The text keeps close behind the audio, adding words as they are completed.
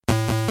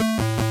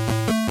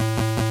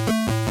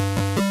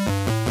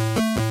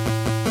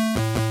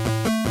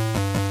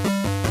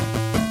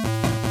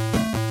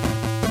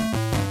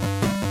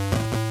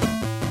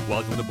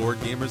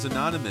Gamers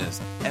Anonymous,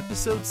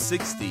 episode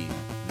 60.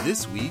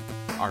 This week,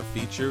 our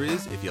feature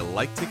is, if you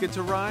like Ticket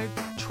to Ride,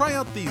 try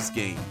out these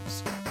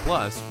games.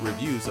 Plus,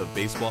 reviews of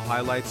Baseball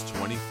Highlights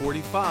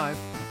 2045,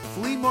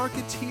 Flea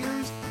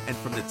Marketeers, and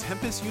from the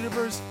Tempest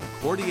universe,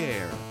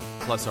 Courtier.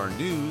 Plus our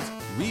news,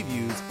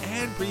 reviews,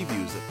 and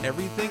previews of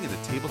everything in the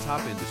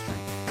tabletop industry.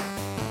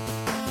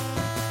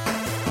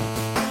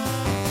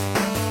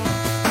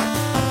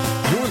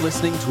 You're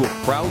listening to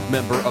a proud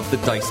member of the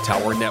Dice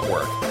Tower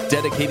Network,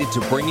 dedicated to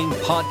bringing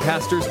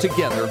podcasters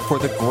together for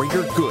the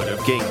greater good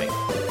of gaming.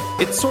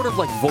 It's sort of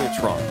like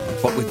Voltron,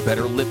 but with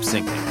better lip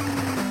syncing.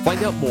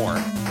 Find out more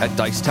at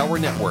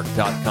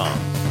DicetowerNetwork.com.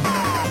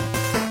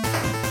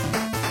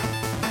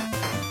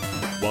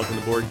 Welcome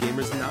to Board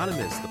Gamers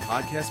Anonymous, the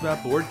podcast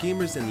about board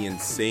gamers and the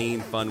insane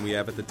fun we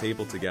have at the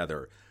table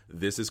together.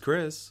 This is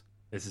Chris.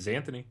 This is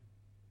Anthony.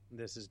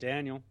 This is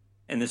Daniel.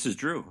 And this is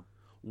Drew.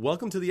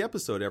 Welcome to the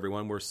episode,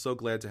 everyone. We're so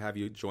glad to have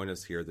you join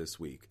us here this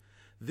week.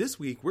 This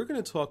week, we're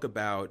going to talk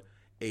about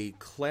a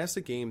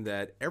classic game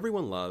that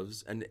everyone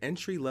loves, an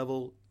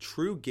entry-level,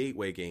 true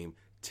gateway game,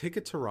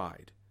 Ticket to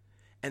Ride.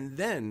 And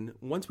then,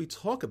 once we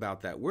talk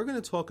about that, we're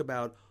going to talk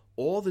about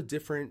all the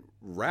different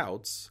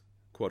routes,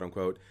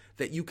 quote-unquote,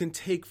 that you can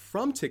take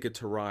from Ticket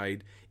to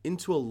Ride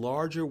into a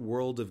larger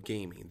world of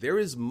gaming. There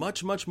is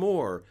much, much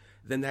more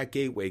than that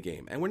gateway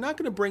game. And we're not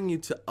going to bring you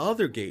to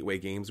other gateway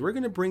games. We're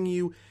going to bring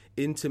you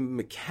into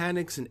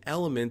mechanics and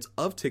elements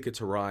of Ticket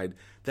to Ride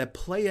that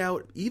play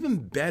out even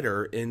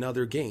better in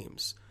other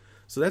games.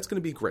 So that's going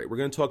to be great. We're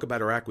going to talk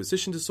about our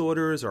acquisition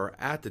disorders, our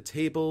at the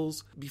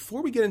tables.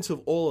 Before we get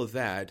into all of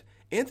that,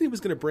 Anthony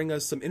was going to bring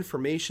us some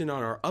information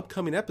on our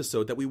upcoming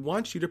episode that we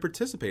want you to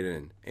participate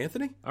in.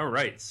 Anthony? All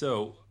right.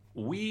 So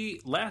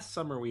last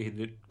summer we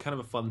did kind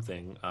of a fun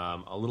thing,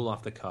 a little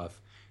off the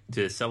cuff,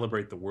 to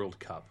celebrate the World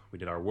Cup. We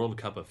did our World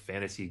Cup of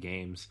fantasy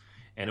games,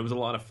 and it was a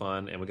lot of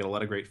fun, and we got a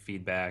lot of great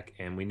feedback,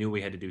 and we knew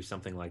we had to do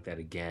something like that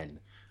again.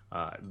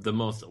 The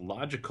most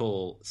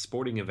logical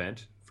sporting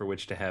event for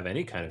which to have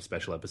any kind of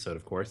special episode,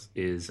 of course,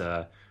 is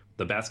the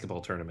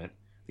basketball tournament,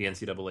 the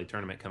NCAA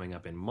tournament coming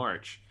up in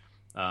March.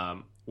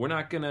 We're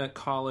not going to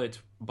call it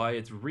by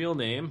its real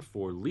name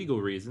for legal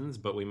reasons,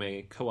 but we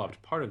may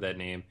co-opt part of that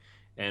name,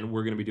 and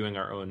we're going to be doing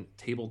our own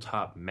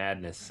Tabletop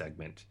Madness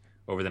segment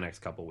over the next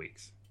couple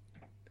weeks.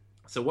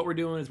 So what we're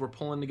doing is we're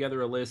pulling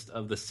together a list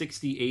of the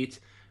 68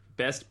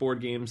 best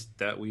board games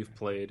that we've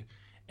played,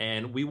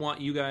 and we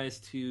want you guys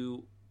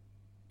to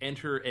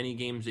enter any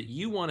games that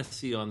you want to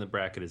see on the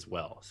bracket as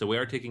well. So we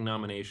are taking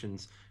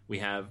nominations. We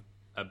have,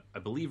 I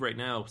believe right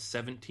now,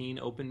 17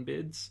 open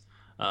bids.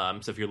 So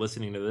if you're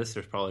listening to this,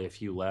 there's probably a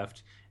few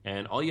left.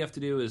 And all you have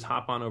to do is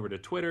hop on over to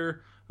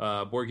Twitter,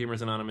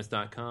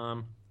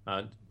 BoardGamersAnonymous.com,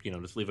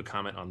 just leave a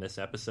comment on this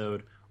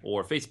episode,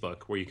 or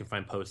Facebook, where you can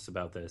find posts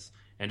about this.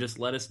 And just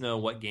let us know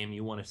what game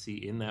you want to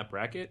see in that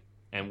bracket,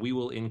 and we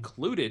will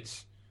include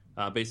it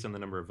based on the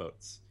number of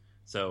votes.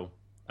 So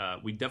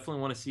we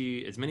definitely want to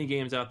see as many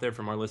games out there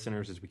from our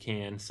listeners as we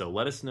can. So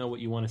let us know what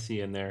you want to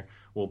see in there.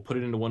 We'll put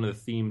it into one of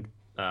the themed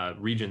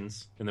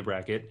regions in the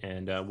bracket,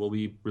 and we'll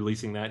be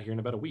releasing that here in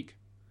about a week.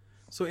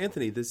 So,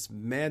 Anthony, this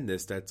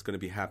madness that's going to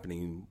be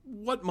happening,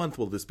 what month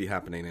will this be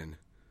happening in?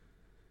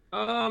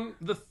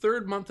 The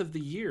third month of the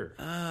year.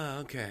 Ah,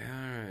 okay.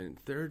 All right.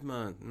 Third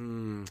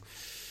month.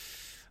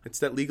 It's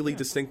that legally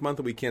distinct month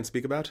that we can't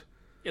speak about?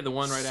 Yeah, the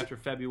one right after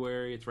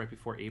February. It's right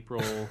before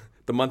April.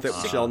 The month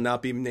that shall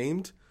not be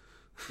named?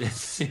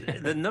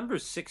 The number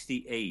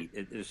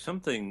 68, there's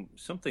something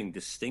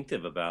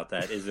distinctive about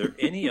that. Is there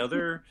any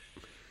other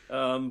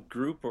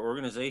group or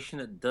organization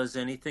that does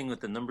anything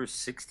with the number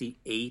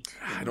 68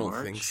 in I don't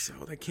March? think so.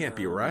 That can't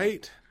be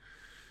right.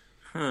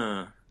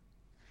 Huh.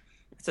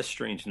 It's a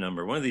strange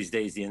number. One of these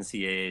days, the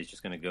NCAA is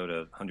just going to go to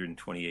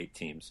 128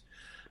 teams.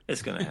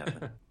 It's going to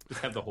happen.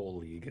 Just have the whole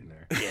league in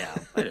there. Yeah,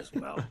 might as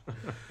well.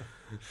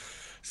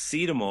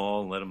 Seed them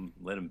all. Let them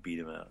beat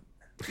them out.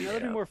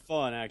 That'd be more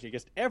fun, actually,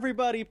 because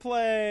everybody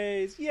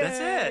plays. Yay! That's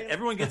it.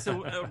 Everyone gets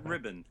a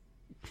ribbon.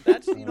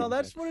 That's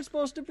that's what it's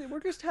supposed to be. We're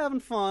just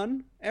having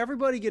fun.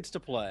 Everybody gets to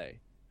play.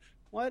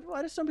 Why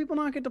do some people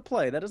not get to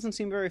play? That doesn't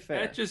seem very fair.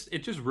 It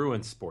just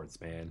ruins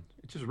sports, man.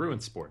 It just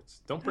ruins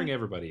sports. Don't bring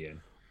everybody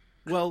in.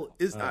 Well,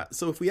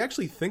 so if we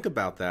actually think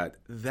about that,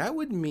 that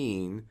would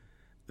mean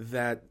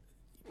that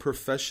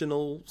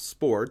professional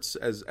sports,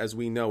 as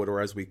we know it or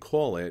as we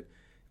call it,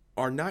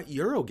 are not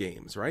Euro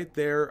games, right?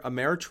 They're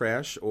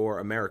Ameritrash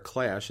or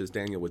Americlash, as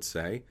Daniel would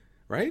say,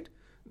 right?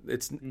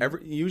 It's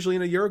usually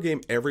in a Euro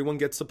game, everyone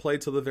gets to play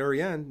till the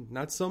very end.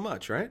 Not so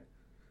much, right?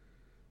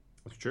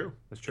 That's true.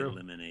 That's true.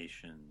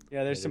 Elimination.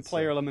 Yeah, there's some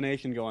player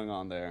elimination going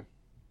on there.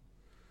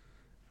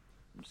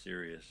 I'm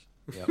serious.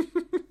 Yep.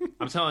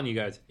 I'm telling you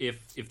guys,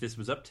 if this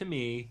was up to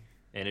me,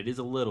 and it is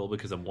a little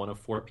because I'm one of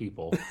 4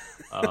 people,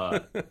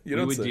 we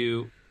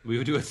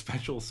would do a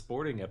special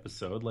sporting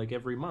episode like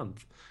every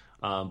month.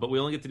 But we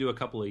only get to do a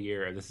couple a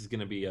year, and this is going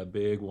to be a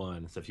big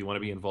one. So if you want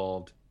to be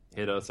involved,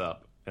 hit us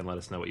up and let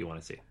us know what you want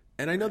to see.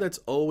 And I know that's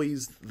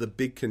always the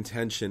big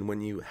contention when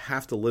you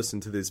have to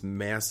listen to this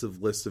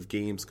massive list of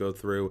games go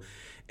through,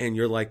 and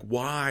you're like,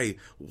 why?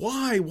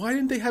 Why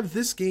didn't they have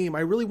this game?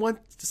 I really want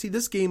to see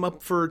this game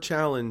up for a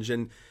challenge,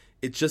 and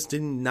it just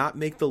did not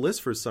make the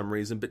list for some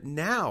reason. But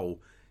now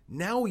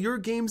your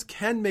games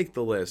can make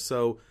the list,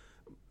 so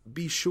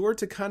be sure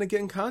to kind of get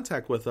in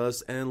contact with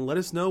us and let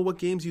us know what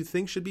games you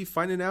think should be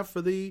finding out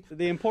for the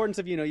importance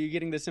of, you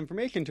getting this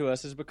information to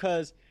us is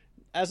because,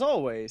 as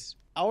always,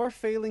 our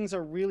failings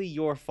are really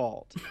your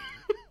fault.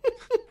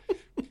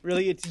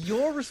 Really, it's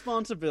your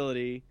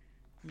responsibility.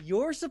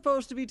 You're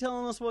supposed to be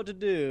telling us what to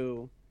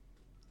do.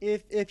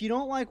 If you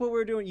don't like what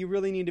we're doing, you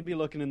really need to be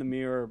looking in the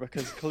mirror,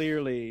 because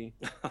clearly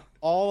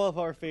all of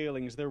our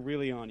failings, they're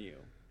really on you.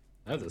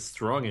 That's a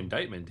strong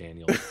indictment,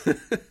 Daniel.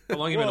 How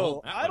long have you been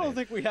holding that I don't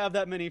think we have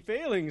that many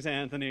failings,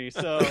 Anthony,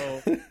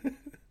 so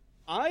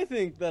I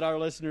think that our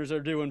listeners are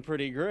doing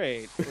pretty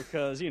great,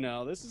 because,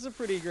 this is a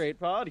pretty great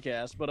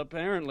podcast, but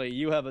apparently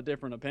you have a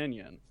different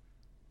opinion.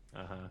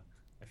 Uh-huh.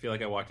 I feel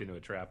like I walked into a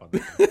trap on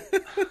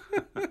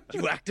that.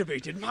 You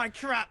activated my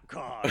trap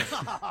card!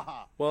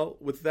 Well,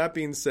 with that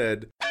being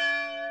said...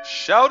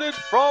 Shout it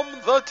from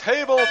the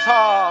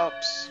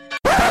tabletops!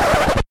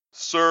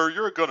 Sir,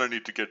 you're gonna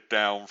need to get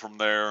down from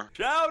there.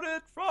 Shout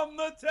it from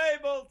the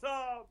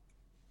tabletop!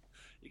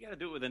 You gotta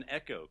do it with an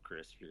echo,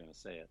 Chris, if you're gonna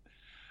say it.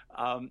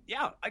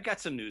 I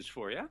got some news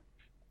for you.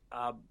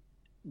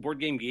 Board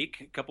Game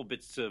Geek, a couple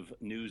bits of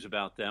news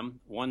about them,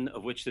 one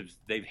of which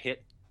they've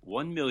hit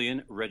 1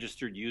 million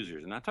registered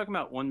users. I'm not talking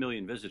about 1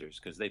 million visitors,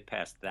 because they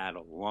passed that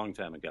a long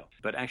time ago.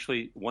 But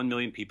actually, 1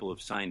 million people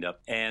have signed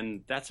up,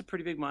 and that's a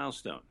pretty big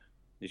milestone.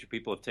 These are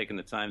people who have taken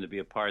the time to be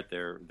a part.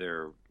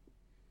 They're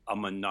a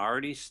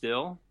minority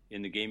still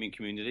in the gaming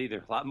community. There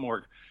are a lot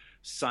more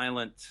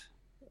silent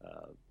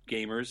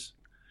gamers,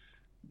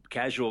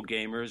 casual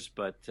gamers,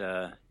 but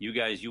you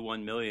guys, you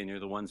 1 million, you're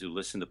the ones who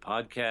listen to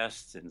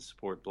podcasts and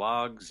support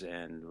blogs,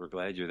 and we're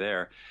glad you're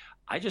there.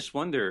 I just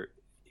wonder,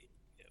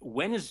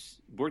 when is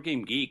Board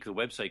Game Geek, the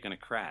website, going to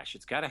crash?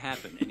 It's got to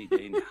happen any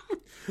day now.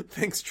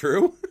 Thanks,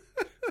 Drew.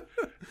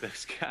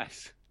 Those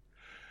guys,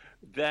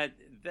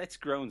 that's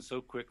grown so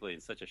quickly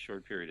in such a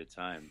short period of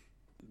time.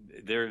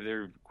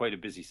 They're quite a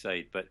busy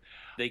site, but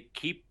they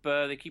keep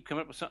coming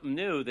up with something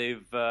new.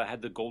 They've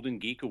had the Golden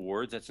Geek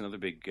Awards. That's another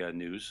big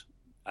news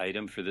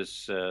item for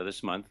this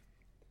month.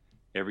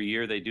 Every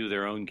year they do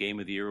their own Game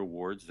of the Year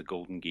awards, the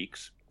Golden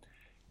Geeks,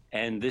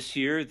 and this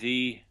year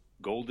the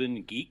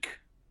Golden Geek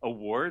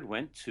Award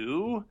went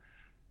to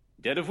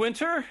Dead of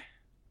Winter,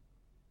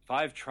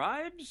 Five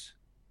Tribes,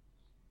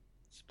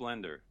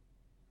 Splendor.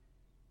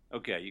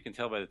 Okay, you can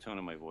tell by the tone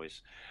of my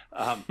voice.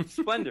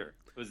 Splendor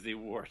was the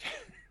award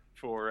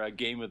for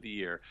Game of the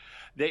Year.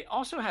 They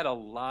also had a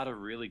lot of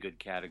really good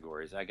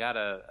categories. I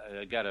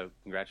gotta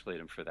congratulate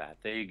them for that.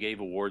 They gave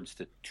awards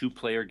to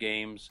 2-player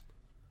games,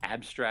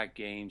 abstract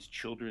games,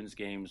 children's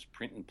games,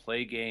 print and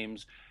play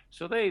games.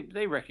 So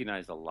they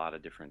recognized a lot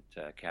of different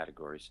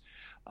categories.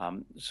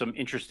 Some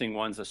interesting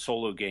ones. A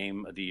solo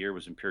game of the year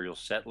was Imperial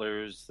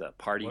Settlers. The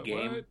party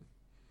game. What?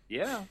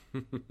 Yeah.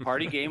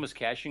 Party game was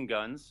Cash and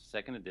Guns,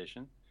 2nd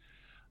edition.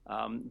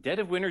 Dead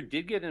of Winter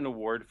did get an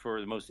award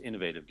for the most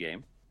innovative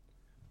game.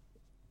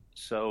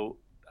 So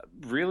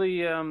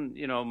really,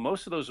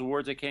 most of those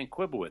awards I can't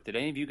quibble with. Did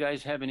any of you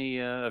guys have any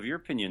of your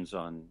opinions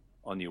on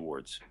the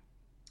awards?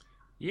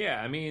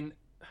 Yeah, I mean,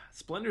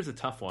 Splendor's a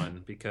tough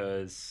one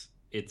because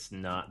it's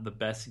not the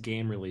best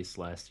game released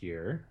last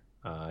year.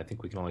 I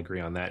think we can all agree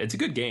on that. It's a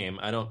good game.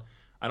 I don't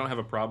have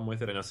a problem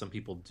with it. I know some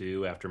people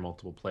do after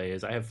multiple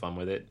plays. I have fun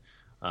with it.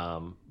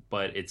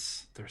 But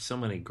there's so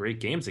many great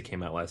games that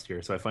came out last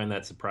year, so I find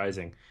that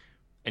surprising.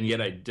 And yet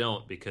I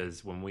don't,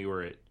 because when we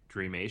were at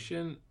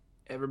Dreamation,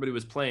 everybody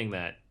was playing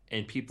that,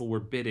 and people were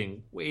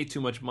bidding way too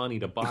much money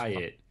to buy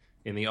it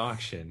in the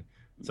auction.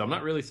 So I'm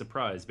not really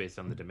surprised based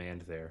on the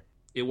demand there.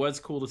 It was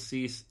cool to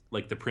see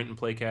like the print and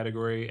play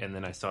category, and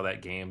then I saw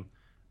that game,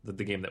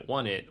 the game that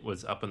won it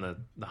was up in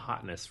the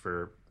hotness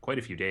for quite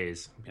a few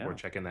days. People were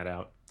checking that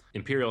out.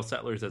 Imperial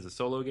Settlers as a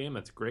solo game,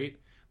 that's great.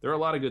 There are a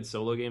lot of good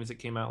solo games that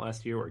came out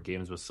last year, or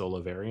games with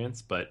solo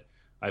variants, but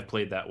I've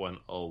played that one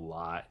a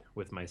lot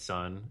with my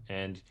son,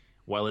 and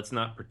while it's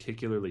not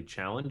particularly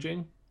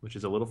challenging, which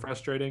is a little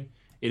frustrating,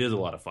 it is a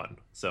lot of fun.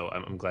 So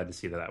I'm glad to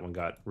see that one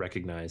got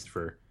recognized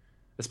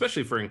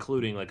especially for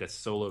including like a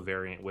solo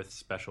variant with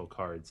special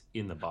cards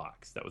in the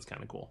box. That was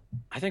kind of cool.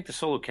 I think the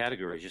solo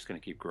category is just going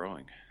to keep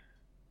growing.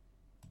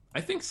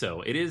 I think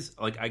so. It is,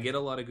 like, I get a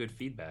lot of good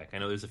feedback. I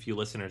know there's a few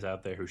listeners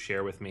out there who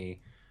share with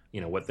me,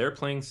 what they're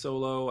playing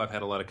solo. I've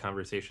had a lot of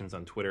conversations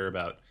on Twitter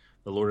about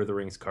the Lord of the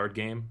Rings card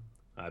game.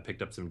 I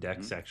picked up some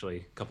decks actually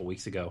a couple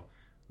weeks ago.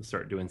 We'll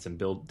start doing some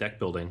deck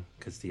building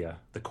because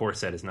the core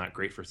set is not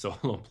great for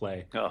solo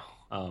play.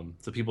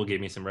 So people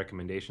gave me some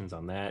recommendations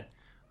on that.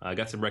 I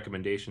got some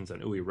recommendations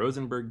on Uwe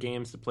Rosenberg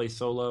games to play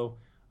solo.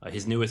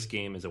 His newest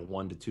game is a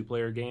 1 to 2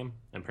 player game,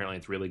 and apparently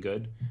it's really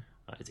good.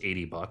 It's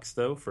 $80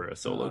 though for a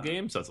solo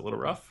game, so it's a little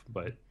rough,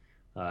 but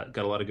got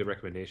a lot of good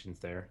recommendations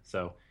there.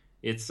 So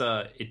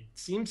it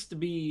seems to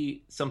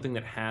be something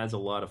that has a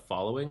lot of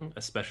following,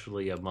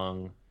 especially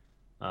among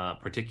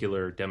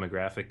particular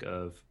demographic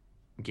of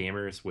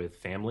gamers with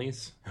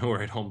families who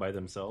are at home by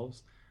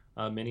themselves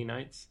many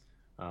nights,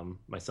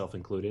 myself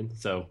included.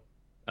 So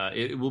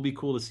it will be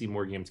cool to see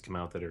more games come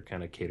out that are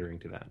kind of catering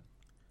to that.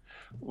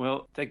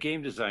 Well, that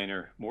game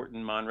designer,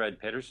 Morten Monrad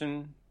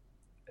Pedersen,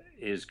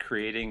 is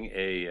creating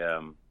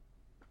a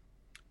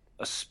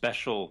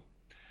special,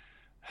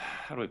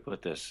 how do I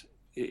put this?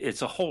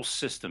 It's a whole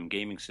system,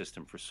 gaming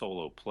system for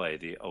solo play,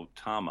 the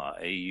Otama,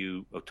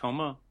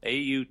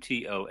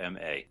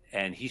 A-U-T-O-M-A.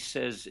 And he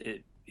says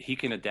he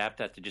can adapt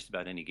that to just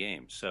about any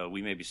game. So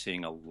we may be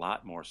seeing a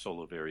lot more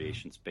solo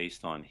variations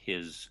based on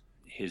his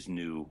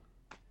new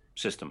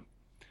system.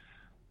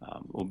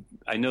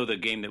 I know the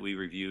game that we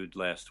reviewed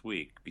last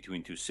week,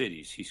 Between Two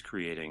Cities, he's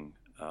creating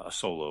a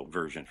solo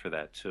version for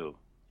that too.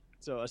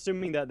 So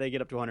assuming that they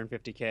get up to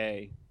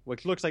 150K,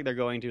 which looks like they're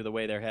going to the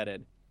way they're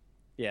headed,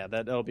 yeah,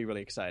 that'll be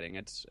really exciting.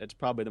 It's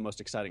probably the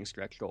most exciting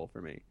stretch goal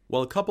for me.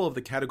 Well, a couple of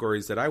the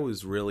categories that I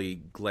was really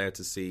glad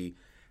to see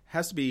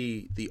has to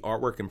be the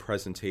artwork and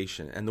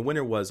presentation, and the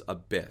winner was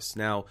Abyss.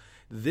 Now,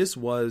 this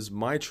was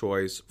my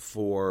choice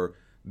for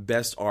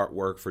best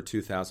artwork for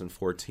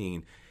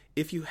 2014.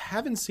 If you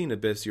haven't seen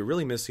Abyss, you're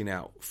really missing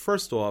out.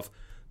 First off,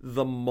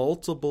 the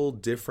multiple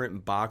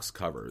different box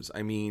covers.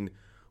 I mean,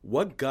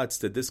 what guts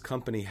did this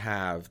company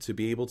have to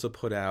be able to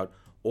put out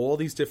all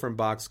these different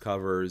box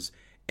covers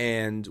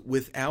and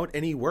without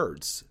any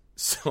words?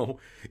 So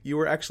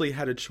you actually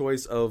had a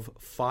choice of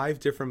 5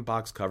 different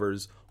box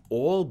covers,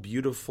 all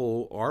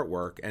beautiful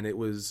artwork, and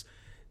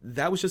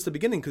that was just the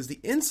beginning, because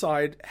the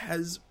inside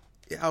has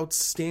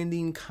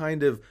outstanding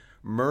kind of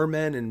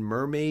merman and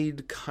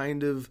mermaid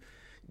kind of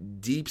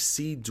deep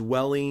sea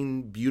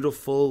dwelling,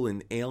 beautiful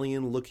and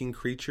alien looking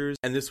creatures.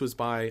 And this was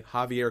by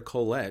Javier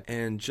Colette,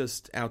 and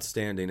just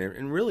outstanding,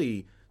 and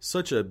really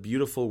such a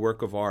beautiful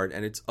work of art.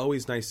 And it's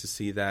always nice to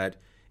see that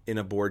in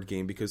a board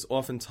game, because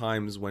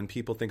oftentimes when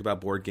people think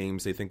about board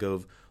games, they think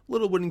of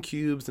little wooden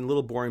cubes and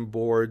little boring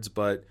boards.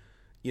 But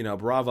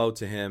bravo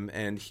to him,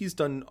 and he's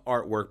done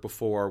artwork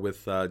before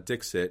with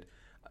Dixit,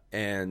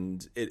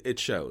 and it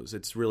shows.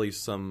 It's really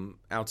some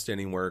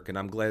outstanding work, and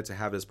I'm glad to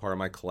have it as part of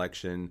my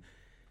collection.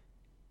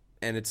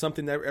 And it's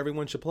something that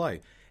everyone should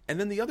play. And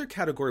then the other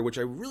category, which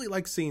I really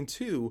like seeing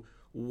too,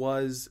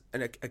 was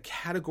a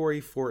category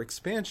for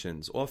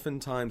expansions.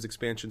 Oftentimes,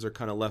 expansions are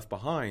kind of left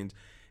behind.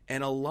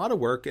 And a lot of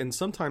work, and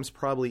sometimes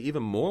probably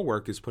even more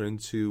work, is put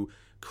into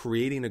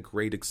creating a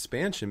great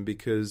expansion,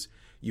 because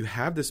you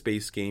have this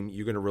base game,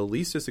 you're going to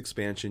release this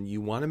expansion,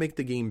 you want to make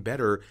the game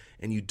better,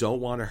 and you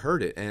don't want to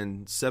hurt it.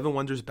 And Seven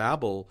Wonders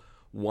Babel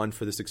won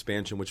for this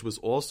expansion, which was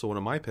also one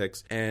of my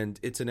picks, and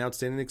it's an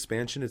outstanding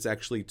expansion. It's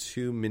actually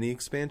 2 mini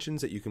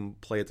expansions that you can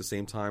play at the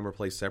same time or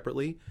play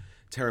separately.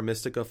 Terra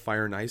Mystica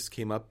Fire and Ice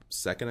came up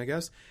second, I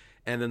guess,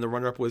 and then the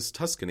runner-up was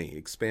Tuscany,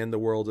 Expand the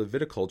World of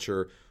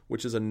Viticulture,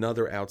 which is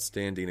another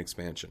outstanding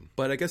expansion.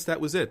 But I guess that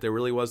was it. There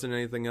really wasn't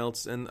anything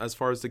else, and as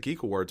far as the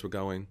Geek Awards were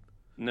going,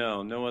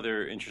 no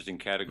other interesting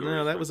categories.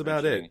 No, that was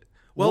about it.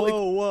 Well,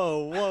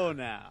 whoa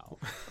now.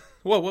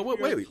 Whoa,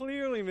 You're wait.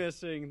 clearly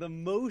missing the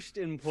most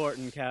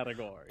important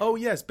category. Oh,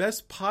 yes,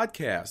 Best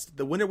Podcast.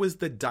 The winner was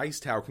The Dice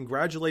Tower.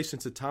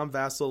 Congratulations to Tom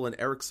Vassell and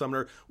Eric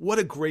Sumner. What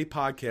a great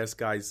podcast,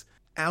 guys.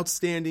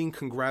 Outstanding.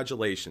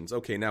 Congratulations.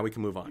 Okay, now we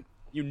can move on.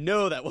 You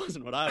know that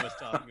wasn't what I was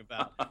talking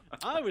about.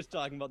 I was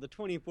talking about the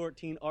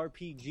 2014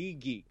 RPG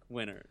Geek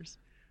winners,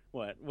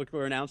 which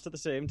were announced at the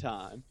same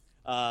time.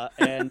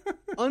 And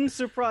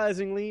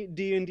unsurprisingly,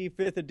 D&D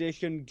 5th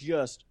edition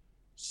just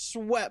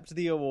swept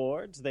the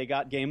awards. They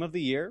got Game of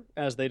the Year,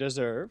 as they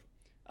deserve,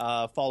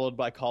 followed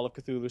by Call of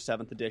Cthulhu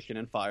 7th edition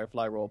and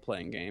Firefly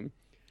role-playing game.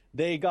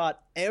 They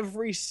got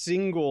every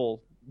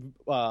single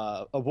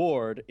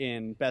award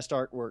in Best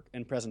Artwork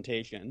and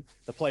Presentation,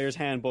 the Player's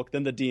Handbook,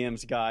 then the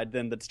DM's Guide,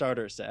 then the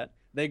Starter Set.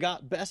 They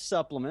got Best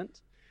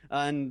Supplement,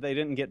 and they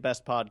didn't get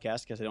Best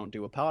Podcast because they don't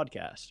do a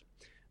podcast.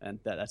 And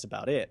that's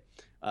about it.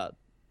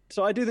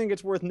 So I do think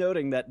it's worth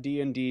noting that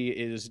D&D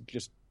is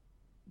just...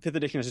 5th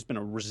edition has just been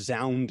a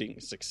resounding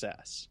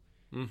success.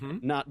 Mm-hmm.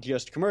 Not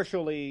just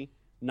commercially,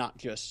 not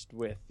just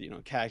with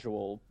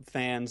casual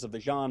fans of the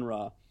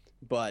genre,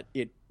 but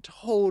it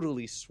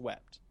totally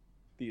swept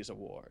these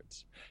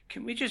awards.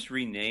 Can we just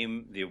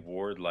rename the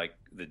award like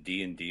the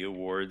D&D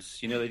awards?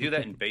 They do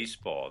that in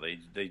baseball.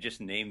 They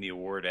just name the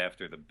award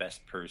after the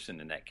best person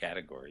in that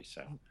category.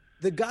 So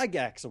the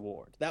Gygax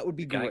Award, that would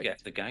be great.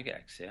 The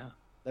Gygax, yeah,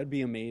 that'd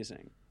be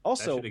amazing.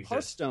 Also,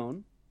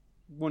 Hearthstone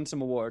won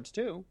some awards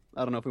too.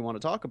 I don't know if we want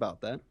to talk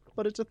about that,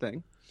 but it's a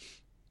thing.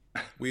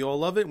 We all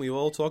love it, and we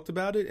all talked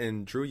about it,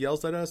 and Drew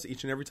yells at us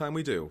each and every time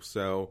we do.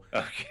 So,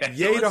 okay,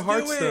 yay to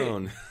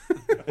Hearthstone.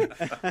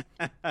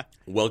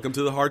 Welcome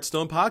to the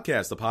Hearthstone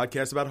Podcast, the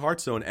podcast about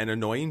Hearthstone and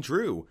annoying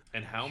Drew.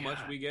 And how much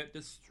we get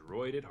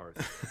destroyed at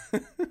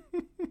Hearthstone.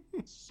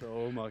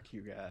 So much,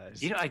 you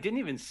guys. I didn't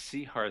even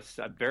see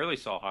Hearthstone. I barely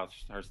saw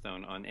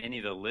Hearthstone on any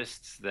of the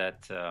lists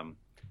that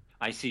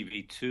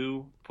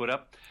ICV2 put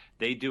up.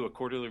 They do a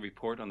quarterly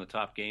report on the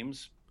top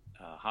games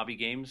hobby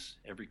games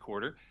every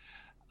quarter.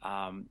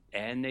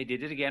 And they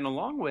did it again,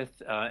 along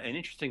with an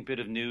interesting bit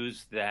of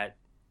news that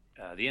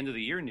the end of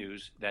the year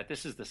news that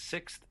this is the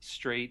 6th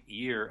straight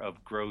year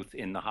of growth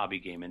in the hobby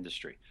game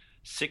industry.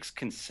 6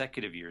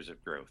 consecutive years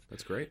of growth.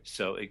 That's great.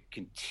 So it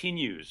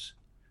continues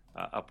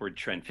upward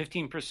trend.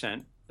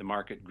 15% the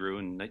market grew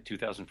in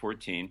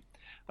 2014.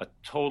 A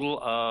total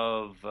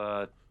of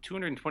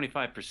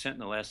 225% in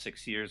the last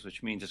 6 years,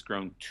 which means it's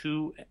grown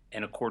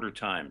 2.25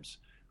 times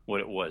what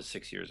it was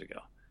 6 years ago.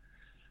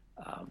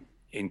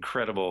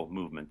 Incredible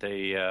movement.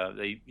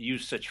 They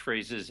use such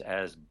phrases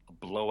as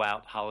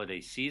blowout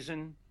holiday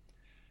season,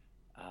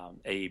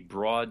 a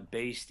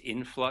broad-based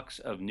influx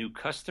of new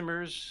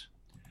customers.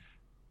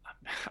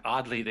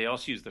 Oddly, they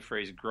also use the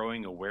phrase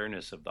growing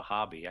awareness of the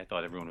hobby. I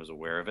thought everyone was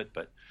aware of it,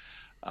 but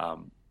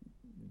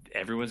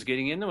everyone's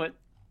getting into it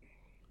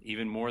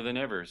even more than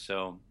ever.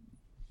 So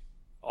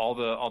all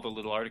the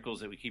little articles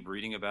that we keep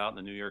reading about in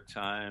the New York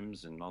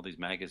Times and all these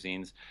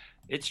magazines,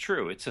 it's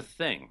true. It's a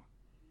thing.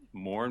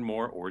 More and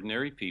more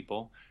ordinary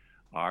people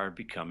are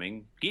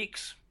becoming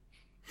geeks.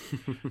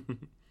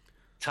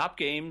 Top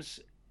games,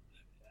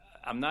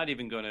 I'm not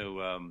even going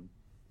to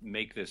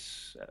make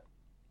this...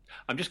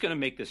 I'm just going to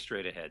make this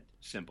straight ahead,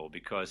 simple,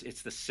 because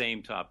it's the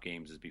same top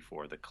games as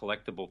before. The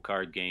collectible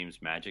card games,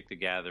 Magic the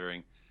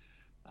Gathering,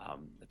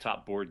 the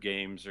top board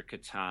games are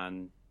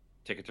Catan,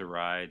 Ticket to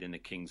Ride, and the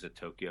Kings of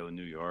Tokyo in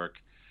New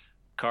York.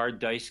 Card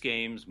dice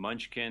games,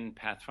 Munchkin,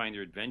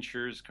 Pathfinder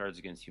Adventures, Cards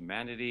Against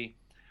Humanity,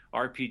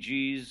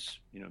 RPGs,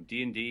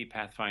 D&D,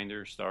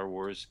 Pathfinder, Star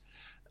Wars.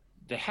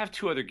 They have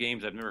two other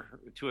games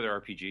two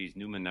other RPGs,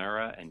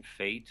 Numenera and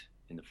Fate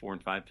in the 4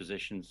 and 5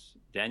 positions.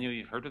 Daniel,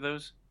 you've heard of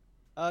those?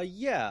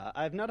 Yeah,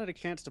 I've not had a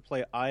chance to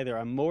play either.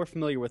 I'm more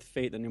familiar with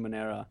Fate than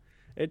Numenera.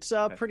 It's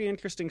a pretty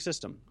interesting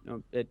system.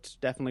 It's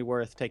definitely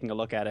worth taking a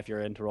look at if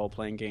you're into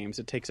role-playing games.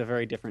 It takes a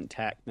very different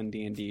tack than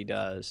D&D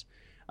does,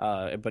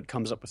 but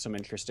comes up with some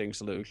interesting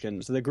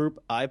solutions. The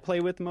group I play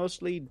with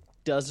mostly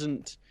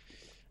doesn't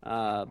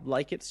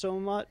like it so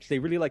much. They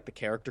really like the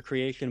character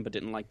creation, but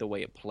didn't like the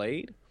way it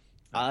played.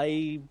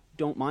 I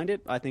don't mind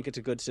it. I think it's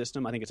a good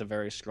system. I think it's a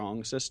very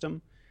strong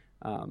system.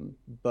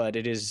 But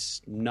it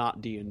is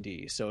not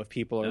D&D. So if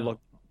people are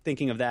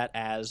thinking of that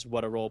as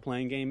what a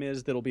role-playing game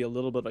is, that'll be a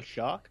little bit of a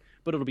shock,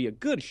 but it'll be a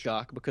good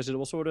shock because it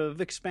will sort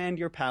of expand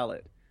your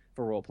palette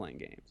for role-playing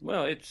games.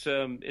 Well, it's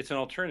an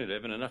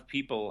alternative, and enough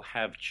people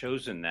have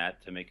chosen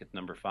that to make it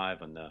number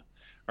 5 on the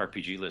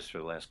RPG list for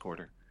the last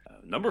quarter.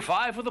 Number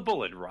 5 with a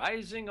bullet,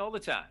 rising all the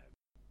time.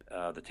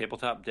 The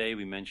Tabletop Day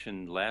we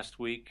mentioned last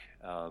week,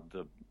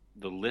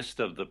 the list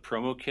of the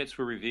promo kits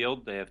were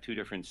revealed. They have 2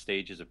 different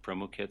stages of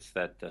promo kits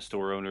that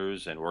store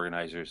owners and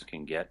organizers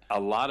can get. A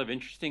lot of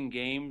interesting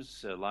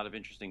games, a lot of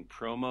interesting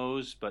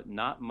promos, but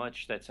not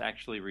much that's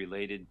actually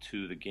related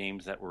to the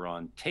games that were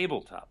on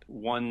Tabletop.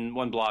 One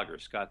blogger,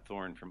 Scott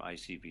Thorne from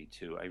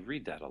ICV2, I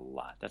read that a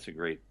lot. That's a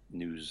great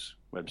news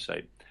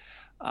website.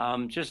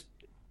 Just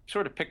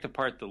sort of picked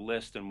apart the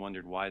list and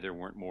wondered why there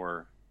weren't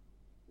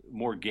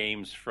more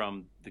games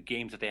from the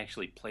games that they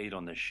actually played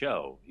on the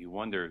show. You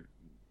wonder...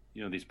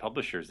 these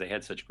publishers, they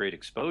had such great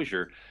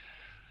exposure.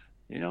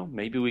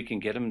 Maybe we can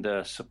get them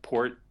to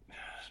support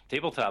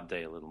Tabletop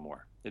Day a little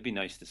more. It'd be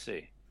nice to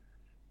see.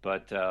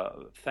 But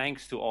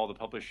thanks to all the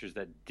publishers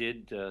that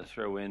did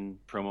throw in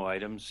promo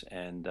items,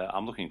 and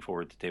I'm looking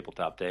forward to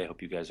Tabletop Day. I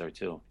hope you guys are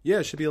too. Yeah,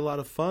 it should be a lot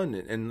of fun.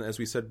 And as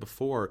we said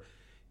before,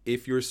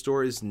 if your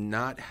store is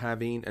not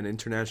having an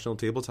International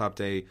Tabletop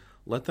Day,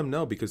 let them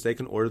know, because they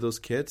can order those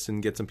kits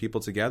and get some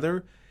people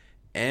together.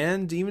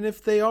 And even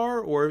if they are,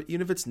 or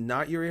even if it's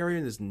not your area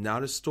and there's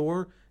not a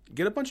store,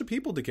 get a bunch of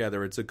people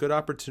together. It's a good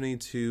opportunity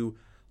to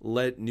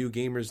let new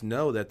gamers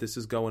know that this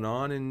is going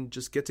on and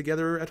just get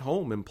together at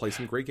home and play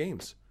some great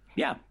games.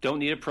 Yeah, don't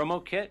need a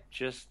promo kit.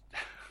 Just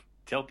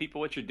tell people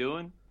what you're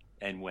doing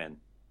and when,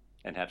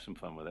 and have some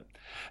fun with it.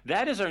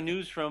 That is our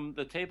news from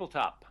the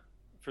tabletop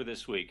for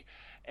this week.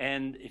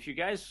 And if you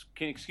guys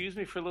can excuse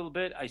me for a little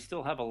bit, I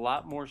still have a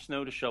lot more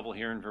snow to shovel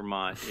here in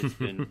Vermont. It's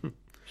been...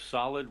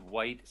 solid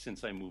white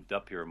since I moved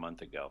up here a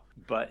month ago.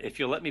 But if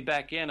you'll let me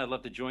back in, I'd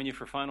love to join you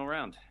for final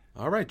round.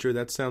 All right, Drew,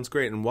 that sounds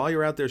great. And while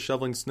you're out there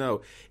shoveling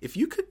snow, if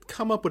you could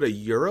come up with a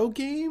Euro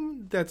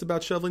game that's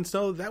about shoveling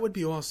snow, that would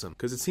be awesome.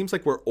 Because it seems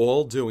like we're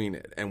all doing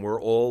it and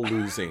we're all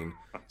losing.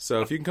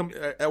 So if you can come,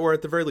 or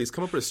at the very least,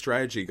 come up with a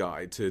strategy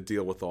guide to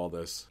deal with all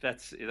this. That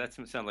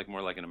sounds like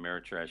more like an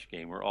Ameritrash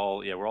game. We're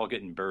all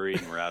getting buried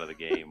and we're out of the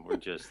game. We're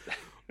just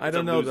I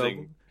don't know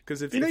though.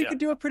 Because if you could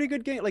do a pretty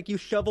good game, like you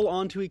shovel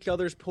onto each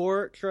other's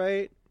porch,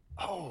 right?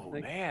 Oh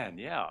man,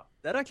 yeah.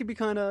 That actually be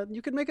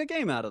you could make a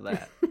game out of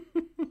that.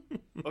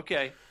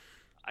 Okay,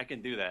 I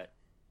can do that.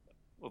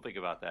 We'll think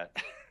about that.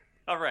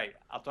 All right,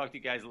 I'll talk to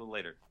you guys a little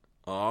later.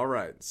 All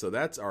right, so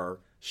that's our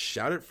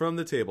Shout It From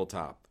the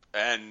Tabletop.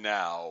 And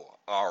now,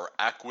 our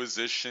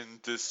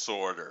acquisition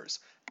disorders.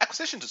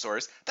 Acquisition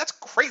disorders? That's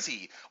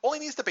crazy. Only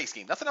needs the base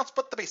game, nothing else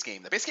but the base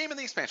game. The base game and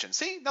the expansion.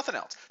 See? Nothing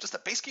else. Just the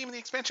base game and the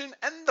expansion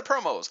and the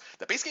promos.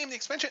 The base game, the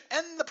expansion,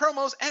 and the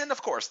promos, and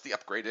of course, the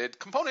upgraded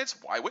components.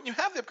 Why wouldn't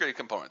you have the upgraded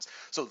components?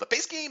 So the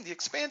base game, the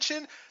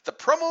expansion, the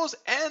promos,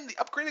 and the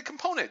upgraded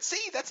components.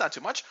 See? That's not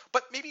too much,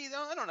 but maybe,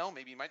 I don't know,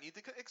 maybe you might need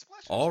the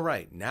expansion. All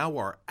right, now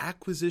our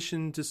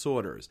acquisition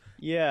disorders.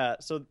 Yeah,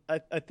 so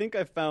I think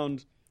I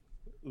found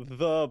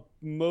the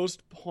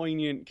most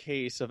poignant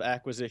case of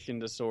acquisition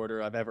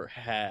disorder I've ever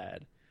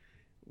had,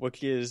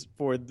 which is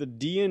for the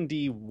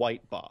D&D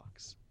White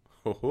Box.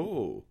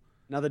 Oh.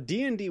 Now, the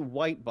D&D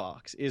White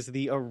Box is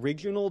the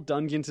original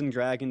Dungeons &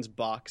 Dragons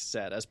box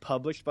set as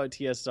published by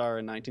TSR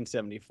in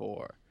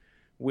 1974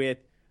 with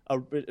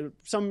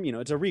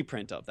it's a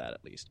reprint of that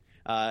at least.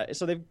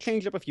 So they've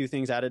changed up a few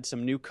things, added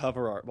some new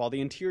cover art, while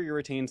the interior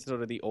retains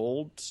sort of the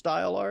old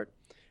style art.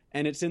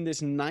 And it's in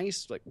this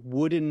nice like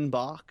wooden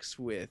box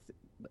with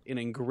an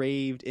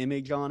engraved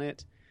image on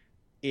it.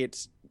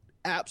 It's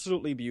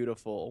absolutely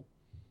beautiful.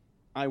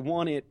 I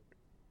want it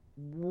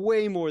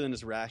way more than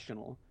is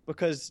rational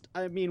because,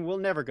 I mean, we're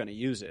never going to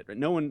use it. Right?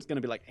 No one's going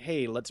to be like,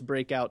 hey, let's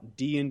break out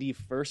D&D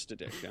First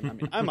Edition. I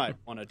mean, I might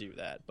want to do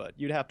that, but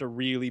you'd have to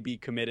really be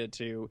committed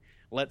to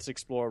let's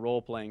explore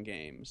role-playing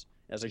games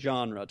as a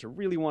genre to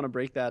really want to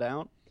break that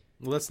out.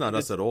 Well, that's not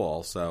us at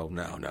all, so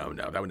no,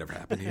 that would never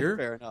happen here.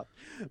 Fair enough.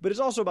 But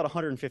it's also about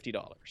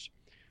 $150.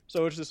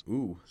 So it's this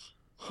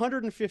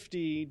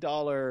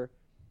 $150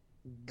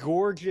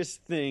 gorgeous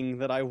thing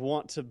that I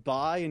want to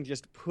buy and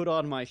just put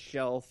on my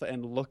shelf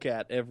and look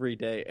at every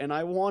day. And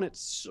I want it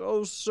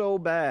so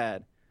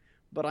bad,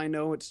 but I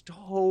know it's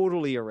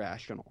totally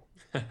irrational.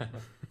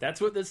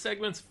 That's what this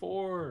segment's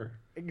for.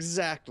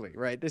 Exactly,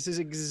 right? This is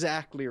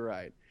exactly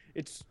right.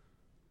 It's...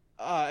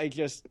 I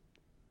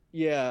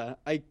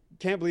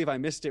can't believe I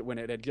missed it when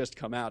it had just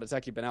come out. It's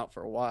actually been out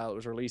for a while. It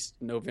was released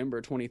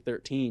November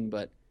 2013,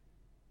 but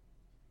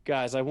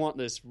guys, I want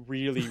this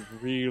really,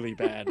 really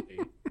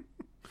badly.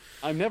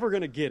 I'm never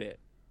going to get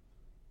it,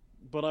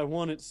 but I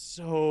want it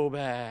so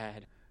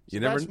bad. So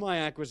that's my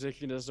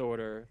acquisition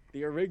disorder.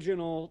 The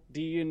original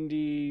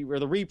D&D, or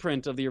the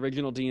reprint of the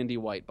original D&D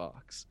White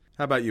Box.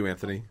 How about you,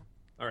 Anthony?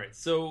 All right,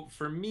 so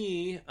for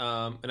me,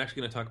 I'm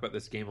actually going to talk about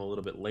this game a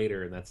little bit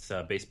later, and that's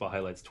Baseball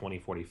Highlights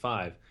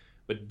 2045.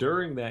 But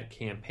during that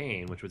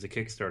campaign, which was a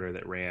Kickstarter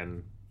that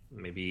ran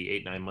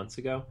maybe 8-9 months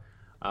ago,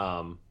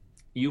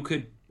 you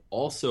could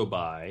also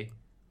buy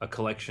a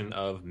collection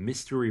of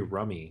Mystery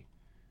Rummy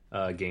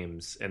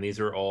games, and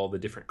these are all the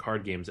different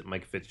card games that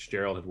Mike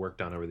Fitzgerald had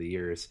worked on over the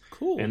years.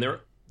 Cool. And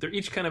they're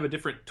each kind of a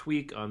different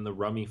tweak on the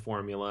Rummy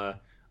formula.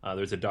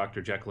 There's a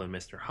Dr. Jekyll and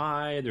Mr.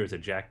 Hyde. There's a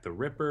Jack the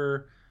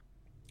Ripper.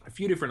 A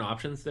few different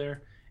options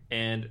there.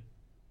 And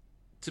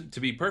to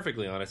be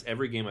perfectly honest,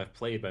 every game I've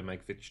played by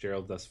Mike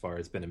Fitzgerald thus far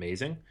has been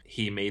amazing.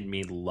 He made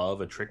me love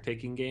a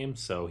trick-taking game,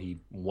 so he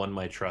won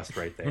my trust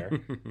right there.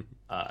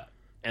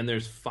 And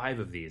there's 5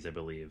 of these, I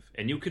believe.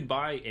 And you could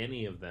buy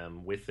any of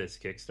them with this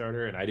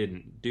Kickstarter, and I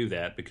didn't do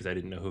that because I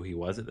didn't know who he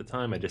was at the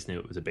time. I just knew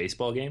it was a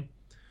baseball game.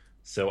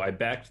 So I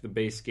backed the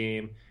base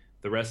game.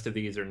 The rest of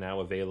these are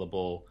now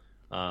available,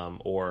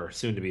 or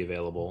soon to be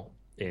available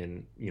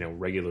in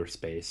regular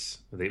space.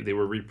 They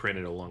were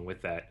reprinted along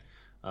with that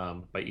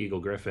by Eagle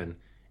Griffin.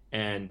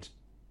 And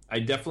I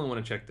definitely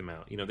want to check them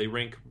out. They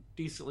rank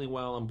decently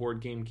well on Board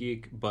Game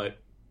Geek, but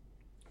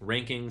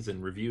rankings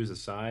and reviews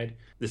aside,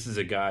 this is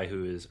a guy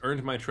who has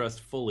earned my trust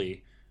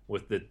fully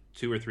with the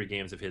 2 or 3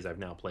 games of his I've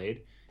now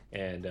played.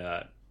 And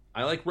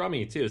I like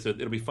Rummy, too, so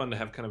it'll be fun to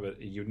have kind of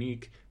a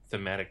unique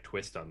thematic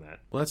twist on that.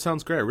 Well, that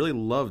sounds great. I really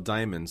love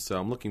Diamonds, so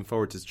I'm looking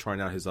forward to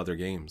trying out his other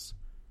games.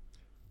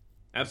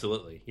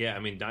 Absolutely. Yeah, I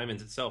mean,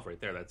 Diamonds itself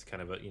right there, that's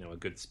kind of a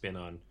good spin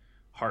on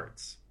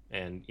Hearts.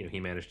 And, he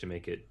managed to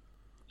make it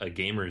a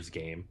gamer's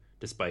game,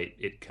 despite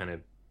it kind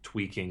of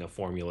tweaking a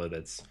formula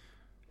that's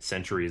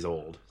centuries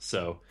old.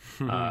 So,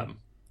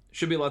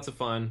 should be lots of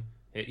fun.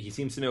 He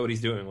seems to know what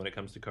he's doing when it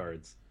comes to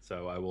cards.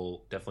 So I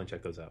will definitely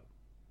check those out.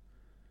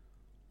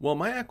 Well,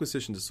 my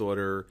acquisition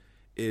disorder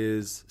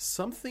is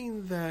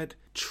something that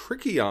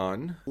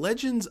Trickion,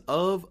 Legends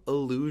of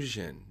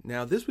Illusion.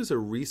 Now, this was a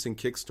recent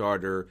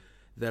Kickstarter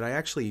that I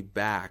actually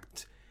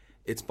backed.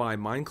 It's by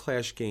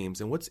Mindclash Games.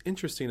 And what's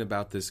interesting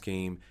about this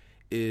game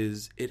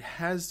is it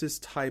has this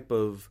type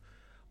of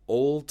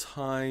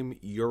old-time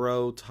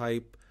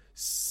Euro-type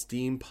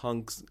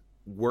steampunk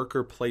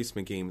worker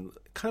placement game,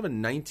 kind of a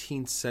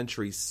 19th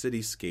century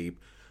cityscape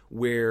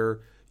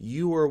where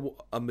you are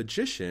a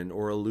magician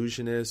or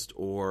illusionist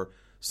or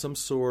some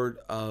sort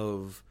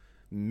of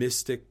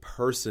mystic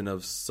person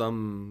of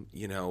some,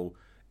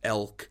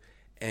 elk.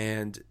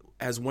 And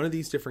as one of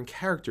these different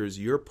characters,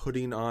 you're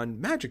putting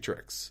on magic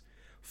tricks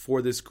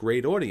for this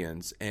great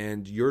audience.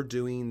 And you're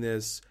doing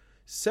this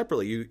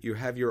separately. You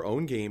have your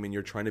own game and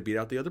you're trying to beat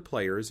out the other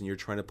players and you're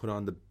trying to put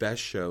on the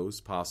best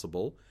shows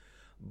possible.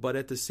 But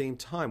at the same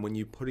time, when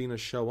you're putting a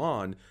show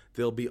on,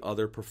 there'll be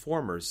other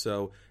performers.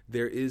 So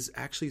there is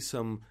actually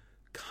some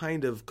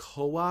kind of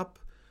co-op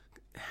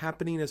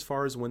happening as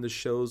far as when the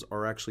shows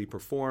are actually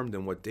performed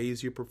and what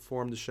days you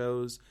perform the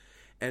shows.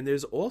 And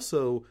there's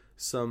also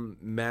some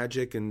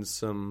magic and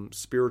some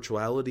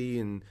spirituality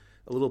and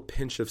a little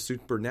pinch of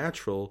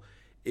supernatural.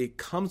 It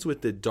comes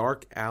with the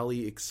Dark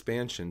Alley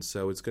expansion,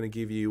 so it's going to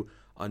give you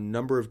a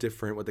number of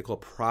different what they call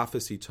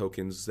prophecy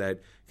tokens that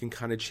can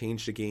kind of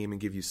change the game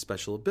and give you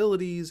special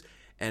abilities.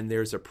 And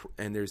there's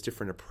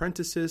different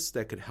apprentices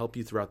that could help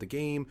you throughout the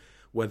game,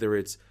 whether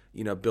it's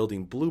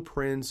building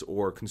blueprints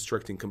or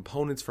constructing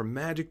components for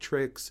magic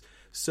tricks.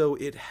 So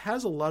it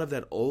has a lot of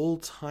that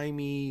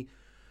old-timey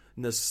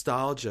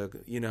nostalgia,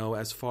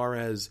 as far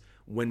as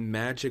when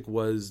Magic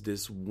was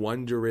this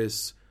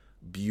wondrous,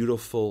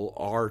 beautiful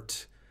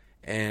art.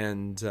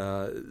 And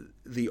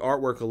the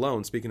artwork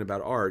alone, speaking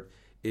about art,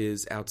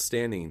 is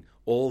outstanding.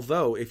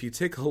 Although, if you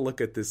take a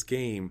look at this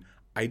game,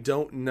 I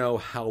don't know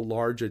how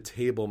large a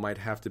table might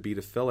have to be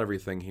to fill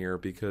everything here,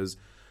 because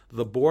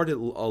the board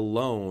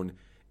alone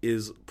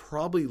is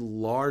probably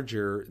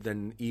larger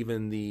than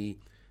even the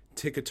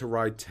Ticket to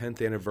Ride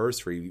 10th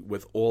anniversary,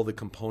 with all the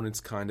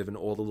components and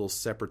all the little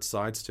separate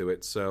sides to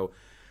it. So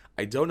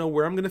I don't know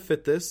where I'm going to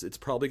fit this. It's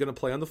probably going to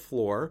play on the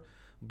floor,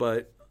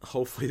 but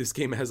hopefully this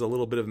game has a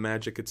little bit of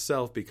magic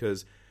itself,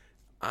 because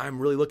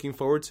I'm really looking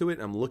forward to it.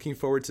 I'm looking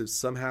forward to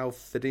somehow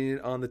fitting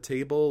it on the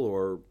table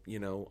or,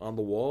 on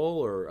the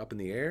wall or up in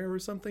the air or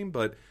something.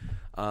 But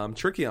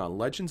Trickion,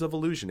 Legends of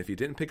Illusion. If you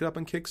didn't pick it up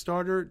on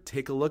Kickstarter,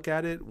 take a look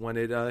at it when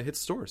it hits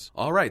stores.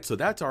 All right, so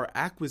that's our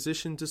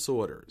acquisition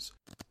disorders.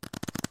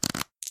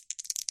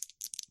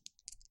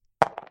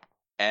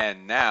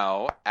 And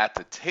now, at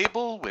the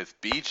table with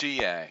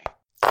BGA.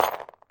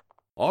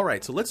 All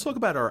right, so let's talk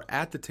about our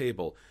At the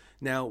Table.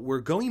 Now, we're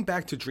going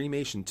back to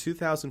Dreamation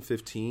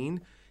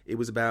 2015. It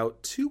was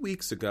about 2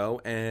 weeks ago,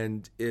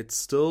 and it's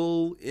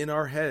still in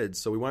our heads.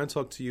 So we want to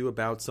talk to you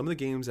about some of the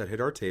games that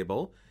hit our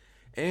table.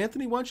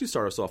 Anthony, why don't you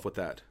start us off with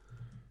that?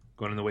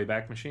 Going in the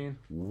Wayback Machine?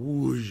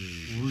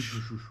 Whoosh. Whoosh,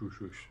 whoosh, whoosh,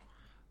 whoosh, whoosh.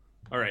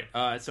 All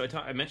right, so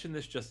I mentioned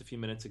this just a few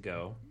minutes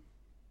ago,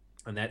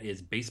 and that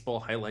is Baseball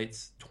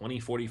Highlights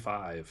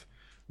 2045,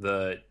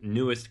 the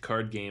newest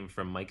card game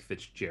from Mike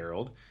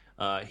Fitzgerald.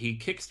 He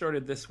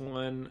kickstarted this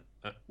one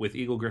with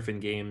Eagle Griffin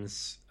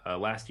Games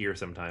last year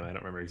sometime. I don't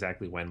remember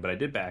exactly when, but I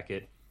did back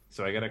it.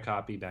 So I got a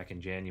copy back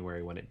in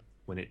January when it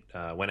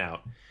went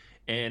out.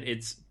 And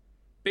it's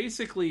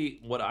basically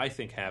what I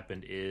think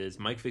happened is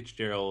Mike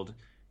Fitzgerald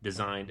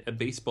designed a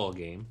baseball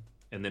game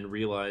and then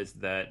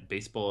realized that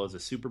baseball is a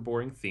super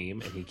boring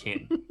theme and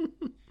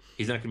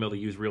he's not going to be able to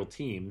use real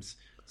teams.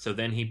 So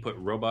then he put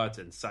robots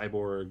and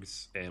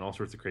cyborgs and all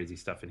sorts of crazy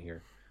stuff in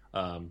here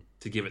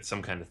to give it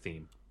some kind of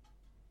theme.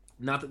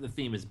 Not that the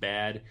theme is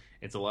bad.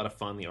 It's a lot of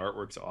fun. The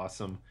artwork's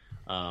awesome.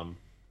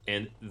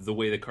 And the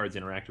way the cards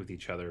interact with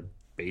each other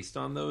based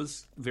on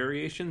those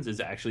variations is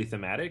actually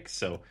thematic.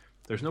 So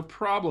there's no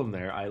problem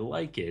there. I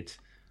like it,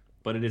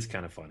 but it is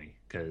kind of funny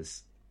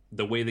because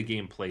the way the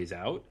game plays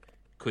out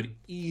could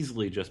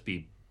easily just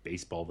be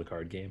baseball, the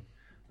card game.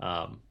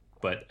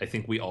 But I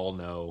think we all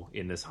know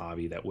in this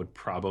hobby that would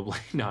probably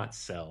not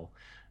sell.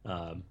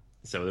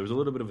 So there was a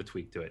little bit of a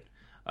tweak to it.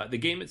 The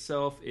game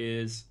itself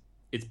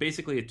it's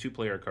basically a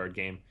 2-player card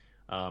game.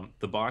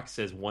 The box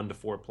says 1 to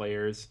 4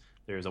 players.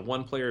 There's a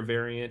 1-player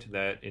variant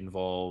that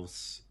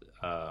involves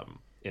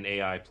an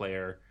AI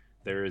player.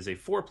 There is a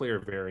 4-player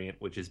variant,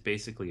 which is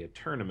basically a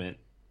tournament.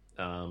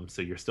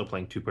 So you're still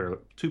playing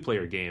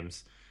two-player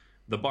games.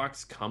 The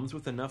box comes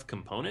with enough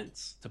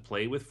components to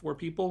play with 4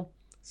 people.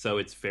 So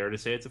it's fair to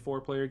say it's a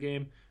 4-player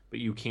game, but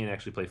you can't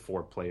actually play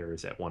 4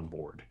 players at one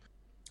board.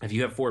 If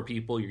you have 4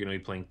 people, you're going to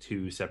be playing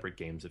 2 separate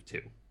games of 2.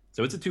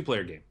 So it's a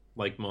 2-player game,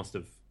 like most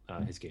of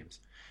his games.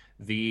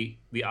 The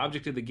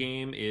object of the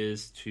game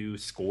is to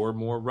score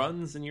more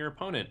runs than your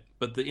opponent.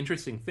 But the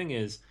interesting thing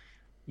is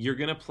you're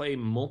going to play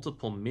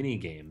multiple mini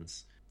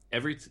games.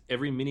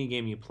 Every mini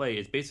game you play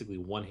is basically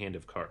one hand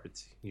of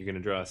cards. You're going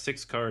to draw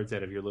 6 cards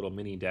out of your little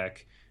mini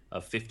deck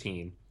of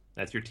 15.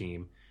 That's your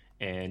team.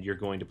 And you're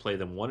going to play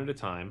them one at a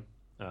time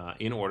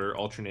in order,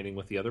 alternating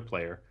with the other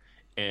player.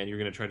 And you're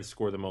going to try to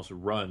score the most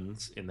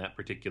runs in that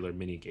particular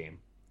mini game.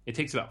 It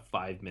takes about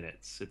 5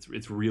 minutes.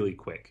 It's really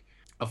quick.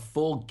 A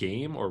full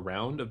game or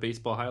round of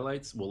Baseball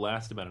Highlights will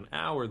last about an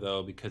hour,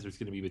 though, because there's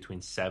going to be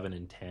between 7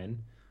 and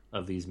 10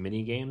 of these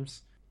mini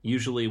games.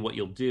 Usually what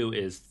you'll do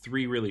is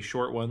 3 really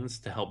short ones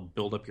to help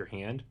build up your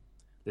hand.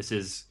 This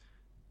is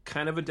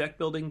kind of a deck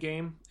building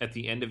game. At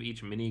the end of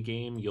each mini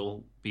game,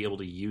 you'll be able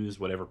to use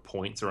whatever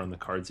points are on the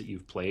cards that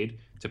you've played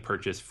to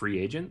purchase free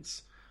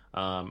agents.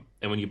 And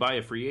when you buy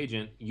a free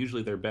agent,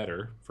 usually they're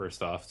better,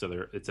 first off,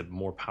 so it's a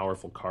more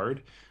powerful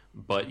card.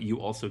 But you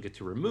also get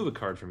to remove a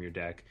card from your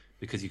deck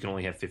because you can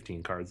only have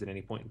 15 cards at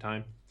any point in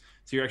time.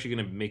 So you're actually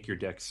going to make your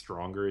deck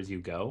stronger as you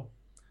go.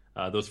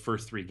 Those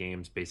first 3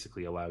 games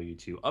basically allow you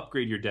to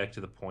upgrade your deck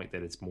to the point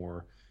that it's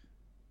more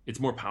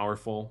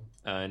powerful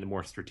and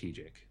more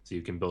strategic. So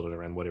you can build it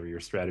around whatever your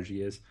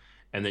strategy is.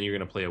 And then you're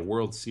going to play a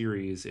World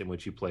Series in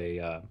which you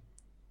play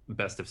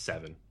best of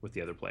 7 with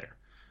the other player.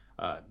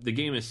 The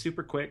game is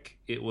super quick.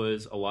 It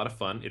was a lot of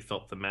fun. It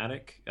felt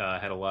thematic.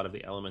 Had a lot of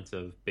the elements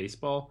of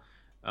baseball.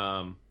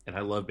 And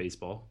I love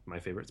baseball, my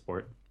favorite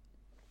sport.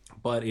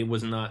 but it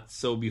was not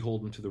so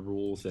beholden to the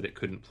rules that it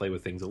couldn't play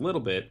with things a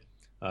little bit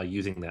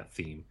using that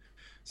theme.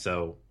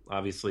 So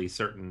obviously,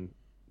 certain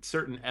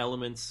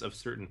elements of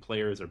certain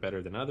players are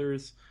better than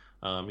others.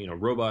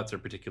 Robots are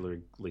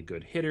particularly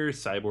good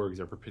hitters. Cyborgs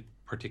are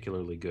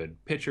particularly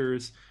good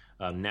pitchers.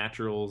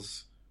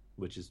 Naturals,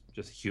 which is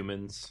just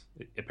humans,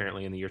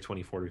 apparently in the year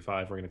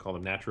 2045, we're going to call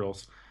them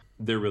naturals.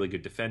 They're really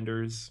good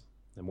defenders.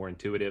 They're more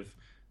intuitive.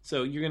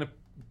 So you're going to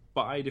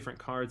buy different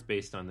cards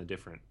based on the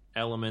different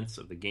elements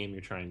of the game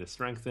you're trying to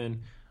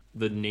strengthen.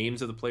 The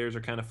names of the players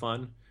are kind of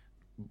fun.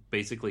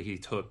 Basically, he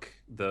took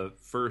the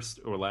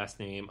first or last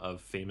name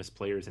of famous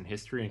players in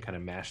history and kind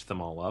of mashed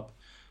them all up.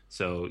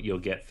 So you'll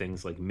get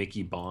things like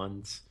Mickey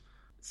Bonds.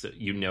 So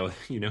you know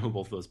who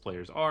both those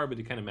players are, but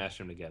he kind of mashed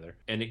them together.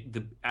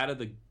 And out of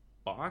the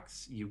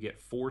box, you get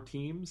 4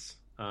 teams,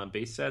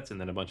 base sets,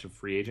 and then a bunch of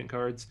free agent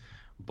cards.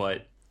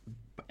 But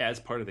as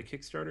part of the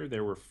Kickstarter,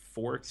 there were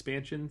 4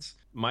 expansions.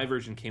 My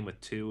version came with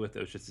 2. It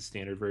was just a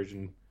standard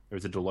version. There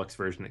was a deluxe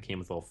version that came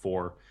with all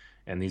 4,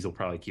 and these will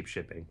probably keep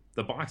shipping.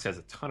 The box has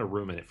a ton of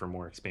room in it for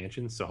more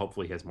expansions, so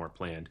hopefully he has more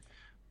planned.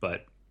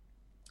 But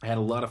I had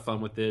a lot of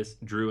fun with this.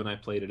 Drew and I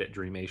played it at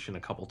Dreamation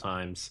a couple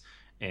times,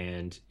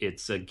 and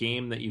it's a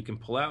game that you can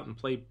pull out and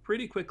play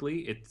pretty quickly.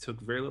 It took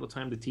very little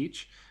time to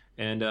teach,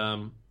 and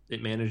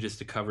it manages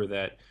to cover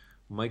that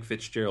Mike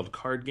Fitzgerald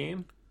card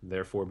game,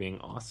 therefore being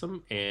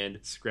awesome, and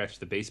scratch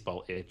the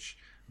baseball itch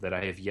that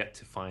I have yet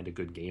to find a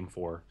good game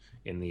for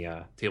in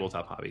the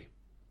tabletop hobby.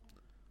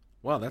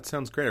 Wow, that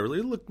sounds great. I'm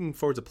really looking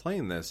forward to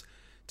playing this.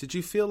 Did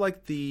you feel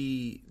like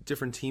the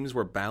different teams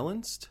were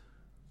balanced?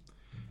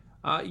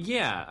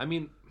 Yeah, I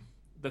mean,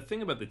 the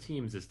thing about the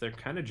teams is they're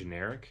kind of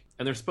generic,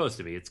 and they're supposed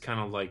to be. It's kind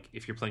of like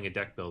if you're playing a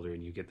deck builder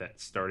and you get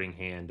that starting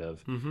hand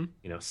of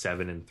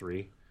 7 and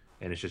 3,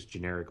 and it's just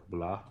generic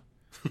blah.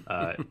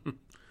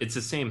 It's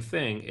the same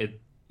thing,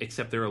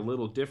 except they're a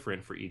little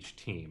different for each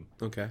team.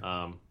 Okay.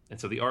 And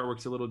so the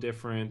artwork's a little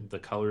different, the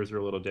colors are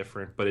a little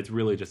different, but it's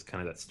really just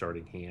kind of that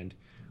starting hand.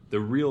 The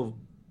real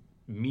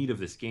meat of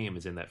this game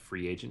is in that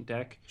free agent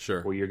deck,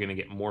 sure, where you're going to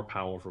get more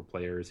powerful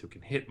players who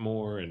can hit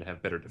more and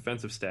have better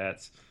defensive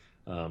stats.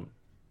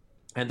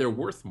 And they're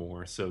worth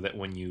more, so that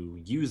when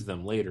you use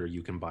them later,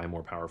 you can buy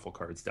more powerful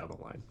cards down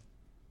the line.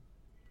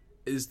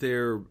 Is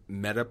there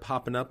meta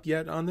popping up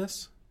yet on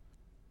this?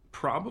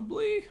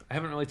 Probably. I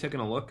haven't really taken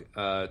a look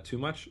too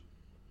much.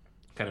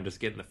 Kind of just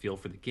getting the feel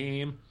for the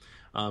game.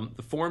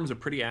 The forums are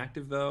pretty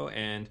active, though,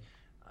 and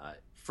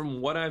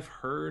from what I've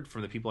heard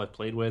from the people I've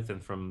played with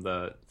and from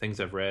the things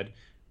I've read,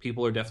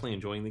 people are definitely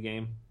enjoying the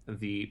game.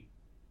 The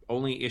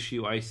only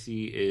issue I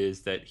see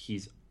is that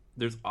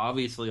there's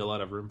obviously a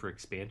lot of room for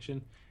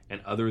expansion,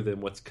 and other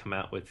than what's come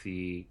out with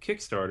the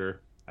Kickstarter,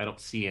 I don't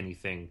see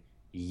anything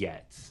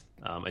yet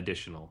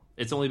additional.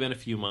 It's only been a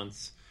few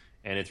months,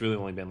 and it's really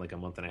only been like a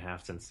month and a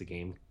half since the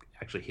game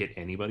actually hit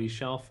anybody's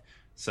shelf.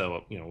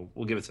 So,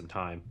 we'll give it some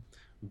time.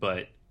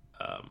 But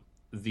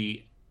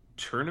the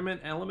tournament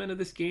element of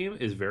this game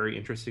is very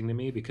interesting to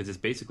me because it's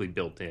basically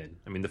built in.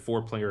 I mean, the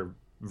 4-player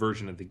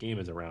version of the game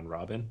is a round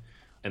robin,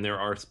 and there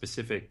are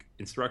specific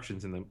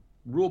instructions in the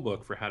rule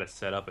book for how to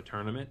set up a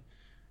tournament,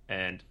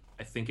 and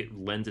I think it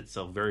lends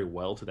itself very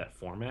well to that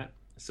format.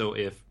 So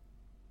if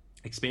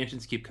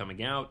expansions keep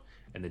coming out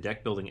and the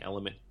deck building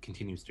element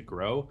continues to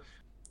grow,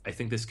 I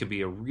think this could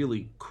be a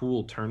really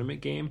cool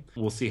tournament game.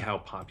 We'll see how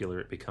popular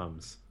it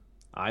becomes.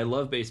 I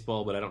love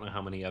baseball, but I don't know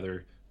how many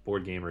other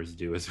board gamers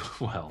do as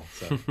well.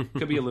 So it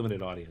could be a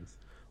limited audience.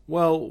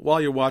 Well, while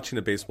you're watching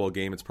a baseball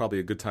game, it's probably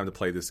a good time to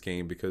play this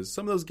game because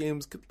some of those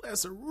games could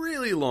last a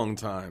really long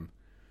time.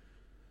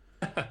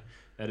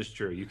 That is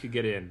true. You could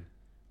get in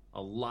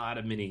a lot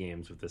of mini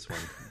games with this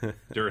one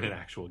during an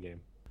actual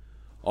game.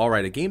 All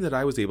right, a game that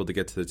I was able to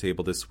get to the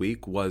table this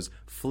week was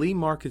Flea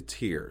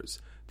Marketeers.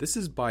 This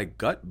is by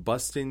Gut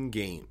Bustin'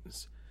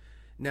 Games.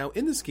 Now,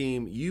 in this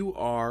game, you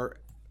are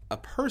a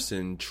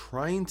person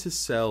trying to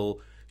sell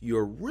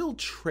your real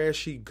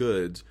trashy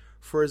goods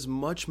for as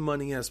much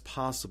money as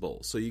possible.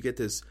 So you get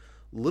this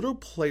little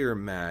player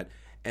mat,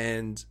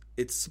 and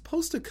it's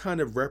supposed to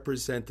kind of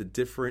represent the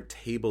different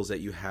tables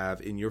that you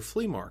have in your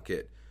flea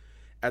market.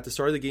 At the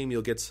start of the game,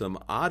 you'll get some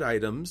odd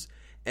items,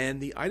 and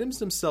the items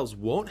themselves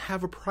won't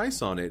have a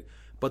price on it,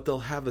 but they'll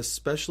have a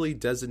specially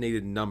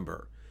designated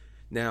number.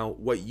 Now,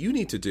 what you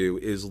need to do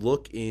is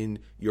look in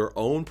your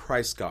own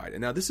price guide.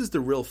 And now this is the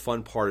real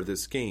fun part of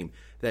this game,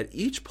 that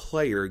each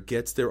player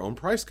gets their own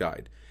price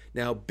guide.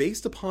 Now,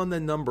 based upon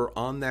the number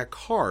on that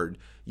card,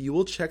 you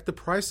will check the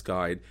price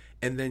guide,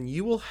 and then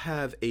you will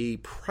have a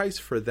price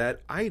for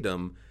that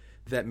item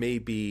that may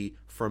be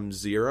from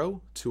 $0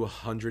 to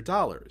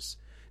 $100.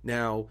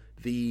 Now,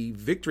 the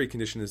victory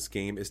condition in this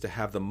game is to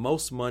have the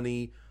most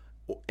money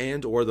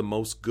and or the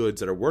most goods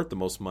that are worth the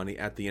most money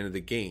at the end of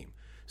the game.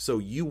 So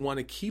you want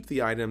to keep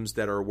the items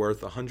that are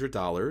worth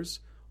 $100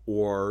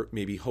 or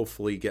maybe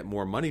hopefully get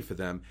more money for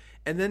them.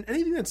 And then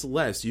anything that's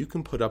less, you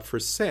can put up for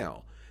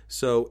sale.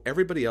 So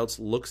everybody else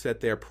looks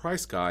at their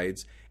price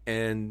guides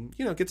and,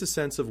 gets a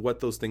sense of what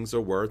those things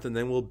are worth and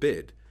then will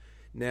bid.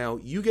 Now,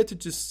 you get to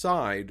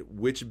decide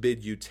which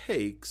bid you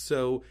take.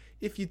 So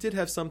if you did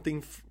have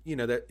something,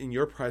 that in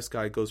your price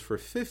guide goes for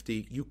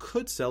 50, you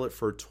could sell it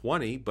for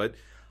 20, but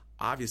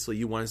obviously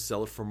you want to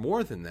sell it for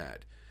more than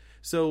that.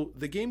 So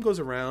the game goes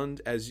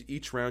around. As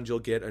each round, you'll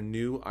get a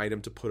new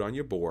item to put on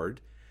your board.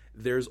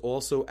 There's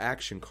also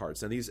action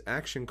cards. Now, these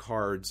action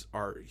cards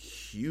are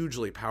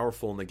hugely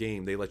powerful in the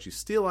game. They let you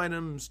steal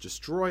items,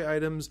 destroy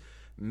items,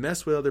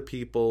 mess with other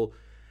people.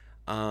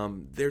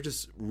 They're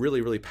just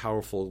really, really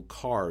powerful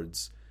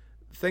cards.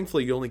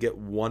 Thankfully, you only get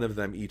one of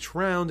them each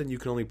round, and you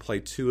can only play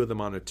 2 of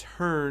them on a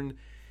turn.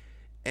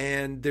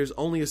 And there's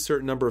only a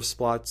certain number of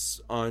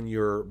slots on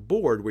your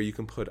board where you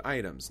can put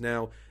items.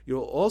 Now,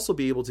 you'll also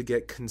be able to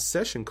get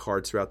concession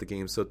cards throughout the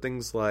game. So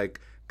things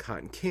like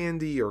cotton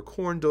candy or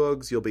corn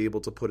dogs, you'll be able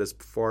to put as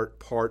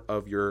part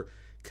of your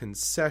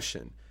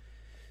concession.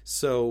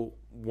 So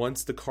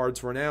once the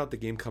cards run out, the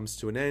game comes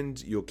to an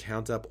end. You'll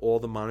count up all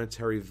the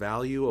monetary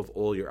value of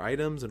all your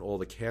items and all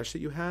the cash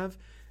that you have,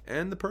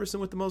 and the person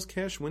with the most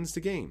cash wins the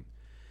game.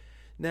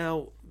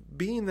 Now,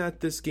 being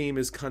that this game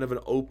is kind of an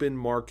open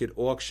market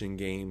auction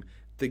game,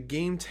 the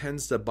game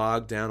tends to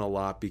bog down a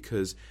lot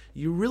because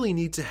you really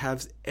need to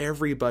have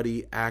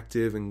everybody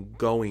active and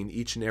going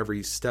each and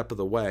every step of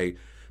the way.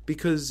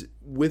 Because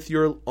with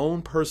your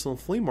own personal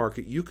flea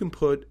market, you can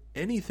put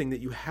anything that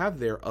you have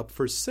there up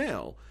for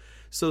sale.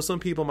 So some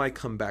people might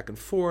come back and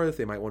forth.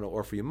 They might want to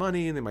offer you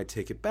money, and they might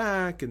take it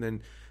back. And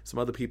then some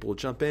other people will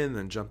jump in and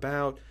then jump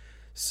out.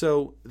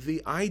 So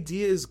the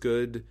idea is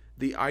good.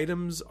 The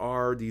items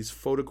are these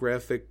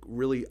photographic,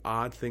 really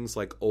odd things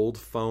like old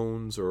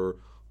phones or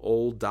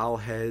old doll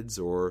heads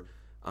or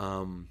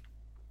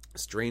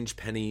strange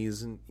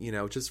pennies and,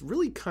 just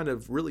really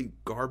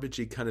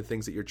garbagey kind of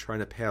things that you're trying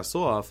to pass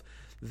off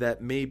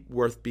that may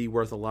be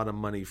worth a lot of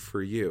money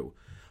for you.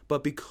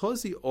 But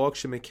because the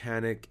auction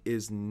mechanic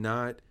is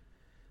not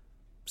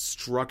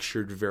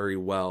structured very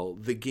well,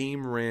 the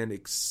game ran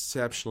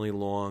exceptionally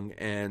long,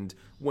 and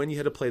when you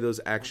had to play those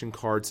action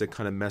cards that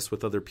kind of mess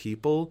with other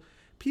people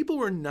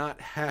were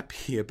not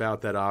happy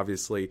about that,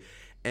 obviously.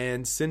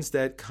 And since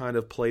that kind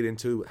of played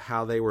into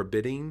how they were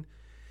bidding,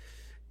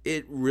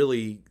 it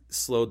really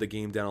slowed the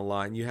game down a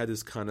lot. And you had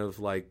this kind of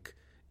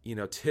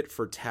tit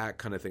for tat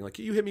kind of thing. Like,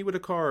 you hit me with a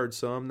card,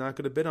 so I'm not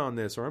going to bid on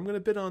this, or I'm going to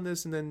bid on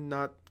this and then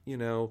not,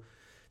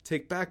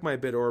 take back my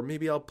bid, or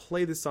maybe I'll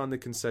play this on the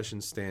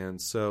concession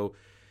stand. So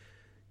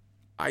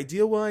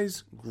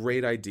idea-wise,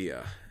 great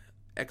idea.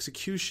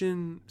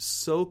 Execution,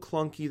 so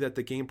clunky that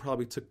the game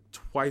probably took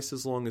twice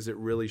as long as it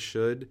really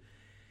should.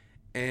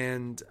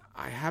 And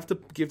I have to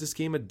give this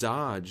game a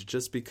dodge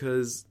just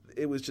because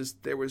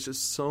there was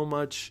just so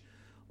much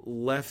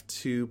left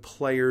to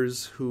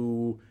players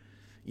who,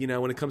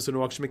 when it comes to an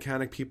auction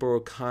mechanic, people are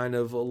kind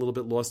of a little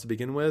bit lost to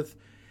begin with,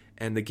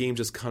 and the game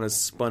just kind of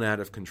spun out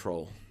of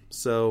control.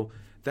 So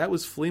that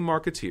was Flea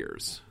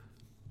Marketeers.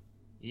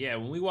 Yeah,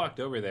 when we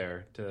walked over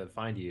there to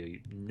find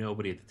you,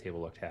 nobody at the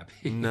table looked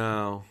happy.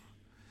 No.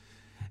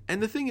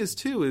 And the thing is,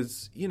 too,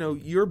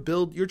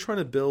 you're trying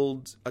to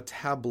build a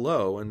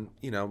tableau. And,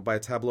 by a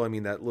tableau, I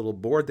mean that little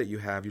board that you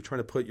have. You're trying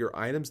to put your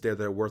items there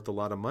that are worth a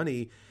lot of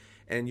money.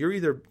 And you're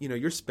either,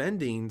 you're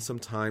spending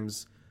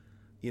sometimes,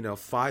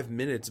 5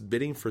 minutes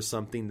bidding for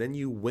something. Then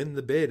you win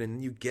the bid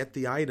and you get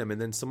the item.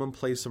 And then someone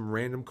plays some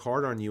random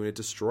card on you and it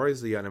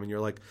destroys the item. And you're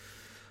like,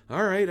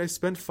 all right, I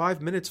spent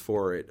 5 minutes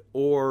for it.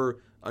 Or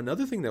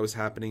another thing that was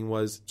happening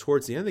was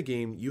towards the end of the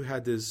game, you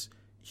had this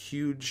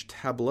huge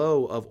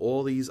tableau of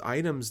all these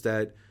items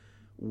that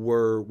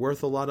were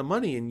worth a lot of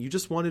money, and you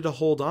just wanted to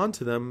hold on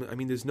to them. I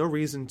mean, there's no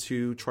reason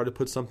to try to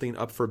put something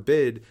up for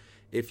bid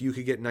if you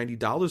could get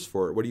 $90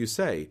 for it. What do you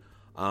say?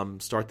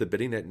 Start the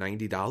bidding at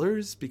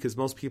 $90? Because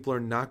most people are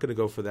not going to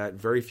go for that.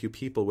 Very few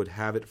people would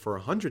have it for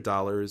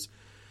 $100.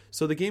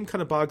 So the game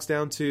kind of bogs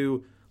down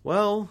to,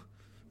 well,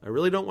 I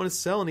really don't want to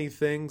sell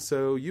anything,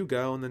 so you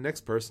go, and the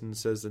next person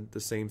says the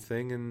same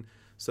thing. And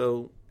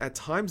so at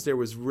times there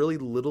was really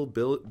little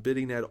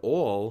bidding at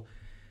all.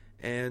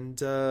 And,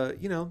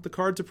 the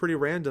cards are pretty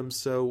random.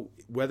 So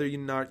whether or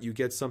not you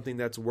get something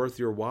that's worth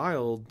your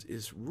while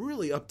is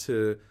really up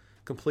to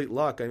complete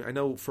luck. I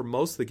know for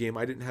most of the game,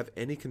 I didn't have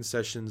any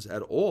concessions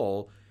at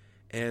all.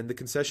 And the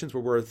concessions were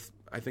worth,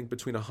 I think,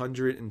 between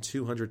 $100 and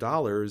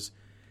 $200.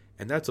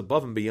 And that's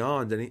above and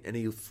beyond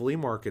any flea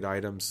market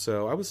items.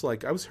 So I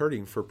was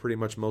hurting for pretty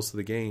much most of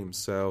the game.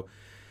 So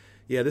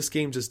yeah, this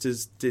game just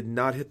did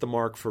not hit the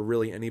mark for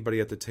really anybody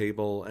at the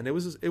table, and it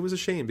was a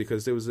shame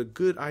because it was a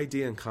good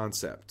idea and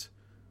concept.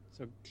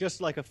 So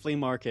just like a flea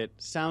market,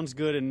 sounds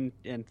good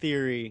in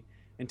theory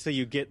until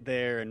you get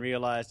there and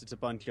realize it's a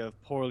bunch of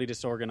poorly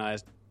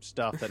disorganized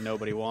stuff that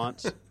nobody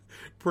wants.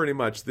 Pretty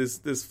much,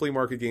 this flea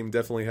market game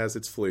definitely has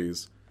its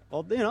fleas.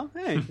 Well,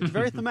 hey, it's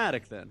very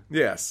thematic then.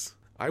 Yes,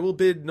 I will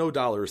bid no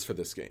dollars for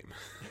this game.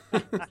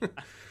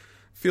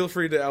 Feel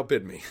free to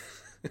outbid me.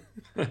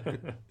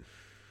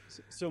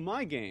 So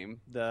my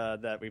game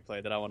that we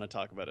played that I want to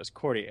talk about is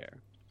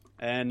Courtier.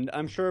 And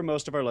I'm sure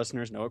most of our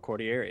listeners know what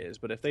Courtier is,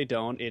 but if they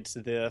don't, it's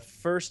the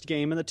first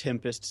game in the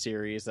Tempest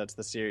series. That's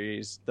the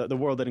series, the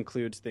world that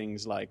includes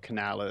things like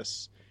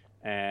Canalis,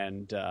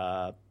 and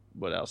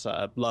what else?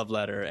 Love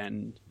Letter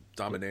and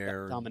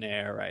Dominaire.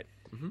 Dominaire, right.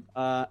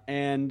 Mhm.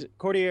 And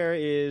Courtier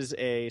is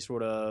a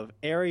sort of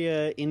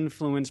area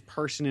influence,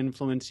 person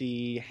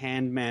influence-y,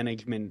 hand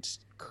management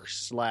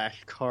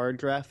 / card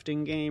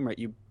drafting game, right?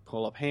 You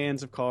pull up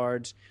hands of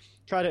cards,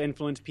 try to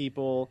influence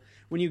people.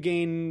 When you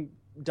gain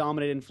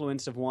dominant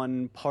influence of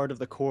one part of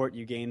the court,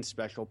 you gain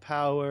special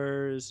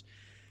powers.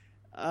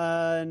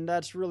 And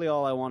that's really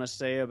all I want to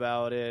say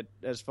about it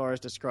as far as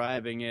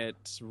describing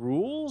its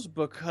rules,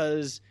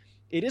 because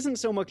it isn't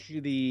so much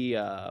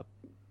the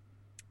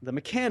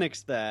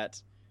mechanics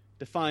that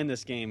define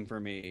this game for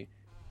me.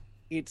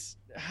 It's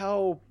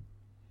how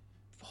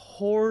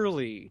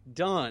poorly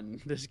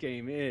done this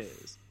game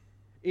is.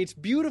 It's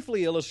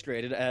beautifully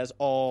illustrated, as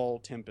all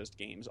Tempest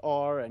games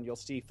are, and you'll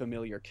see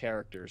familiar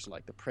characters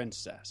like the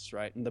princess,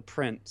 right, and the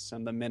prince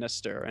and the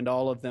minister, and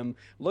all of them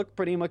look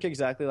pretty much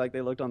exactly like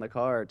they looked on the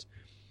cards.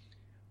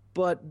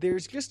 But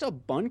there's just a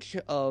bunch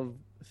of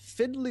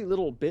fiddly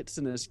little bits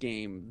in this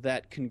game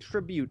that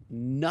contribute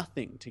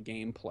nothing to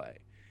gameplay.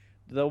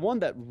 The one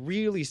that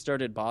really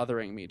started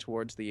bothering me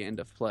towards the end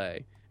of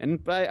play,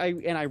 and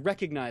I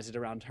recognized it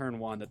around turn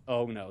one that,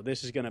 oh no,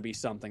 this is going to be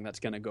something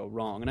that's going to go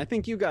wrong. And I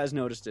think you guys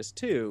noticed this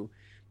too,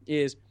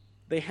 is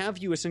they have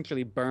you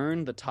essentially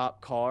burn the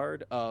top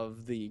card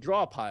of the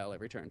draw pile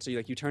every turn. So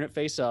you turn it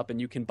face up, and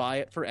you can buy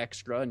it for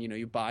extra, and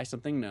you buy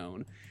something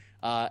known.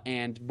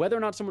 And whether or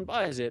not someone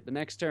buys it, the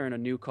next turn a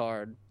new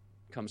card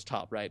comes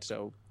top, right?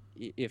 So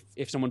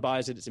if someone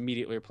buys it, it's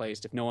immediately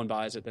replaced. If no one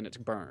buys it, then it's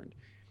burned.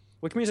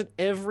 Which means that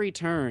every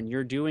turn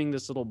you're doing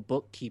this little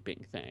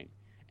bookkeeping thing.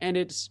 And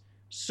it's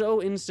so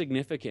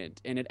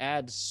insignificant, and it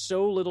adds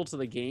so little to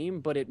the game,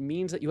 but it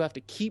means that you have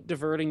to keep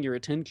diverting your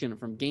attention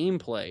from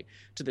gameplay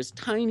to this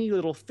tiny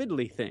little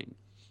fiddly thing.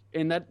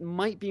 And that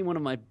might be one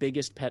of my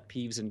biggest pet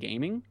peeves in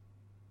gaming.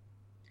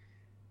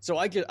 So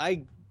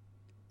I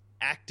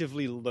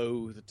actively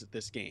loathed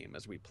this game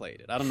as we played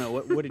it. I don't know,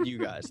 what did you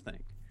guys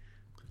think?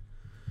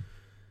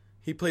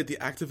 He played the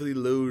actively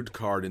load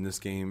card in this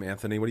game.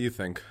 Anthony, what do you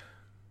think?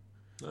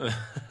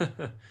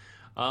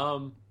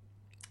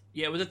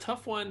 Yeah, it was a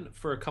tough one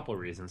for a couple of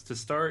reasons. To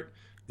start,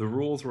 the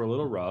rules were a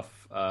little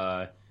rough.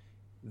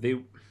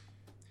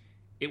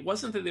 It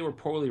wasn't that they were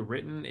poorly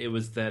written, it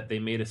was that they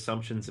made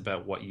assumptions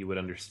about what you would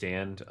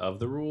understand of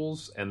the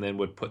rules and then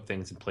would put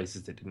things in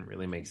places that didn't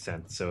really make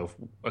sense. So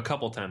a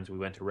couple times we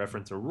went to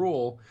reference a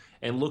rule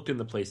and looked in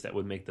the place that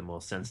would make the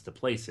most sense to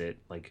place it,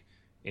 like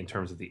in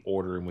terms of the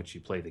order in which you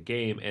play the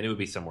game, and it would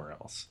be somewhere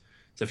else.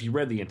 So if you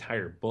read the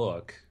entire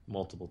book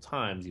multiple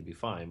times, you'd be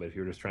fine. But if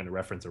you were just trying to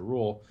reference a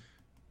rule,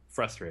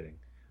 frustrating.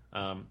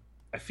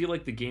 I feel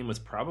like the game was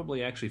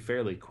probably actually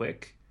fairly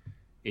quick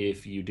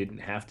if you didn't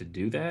have to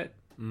do that.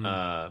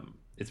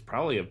 It's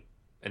probably a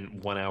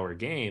 1 hour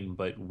game,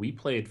 but we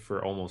played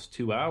for almost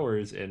 2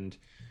 hours, and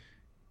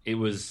it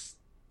was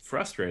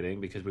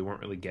frustrating because we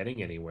weren't really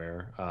getting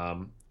anywhere.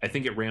 I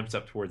think it ramps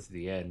up towards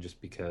the end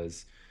just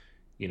because,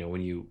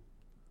 when you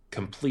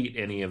complete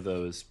any of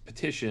those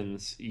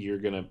petitions, you're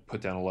going to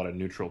put down a lot of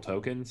neutral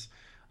tokens,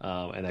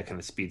 and that kind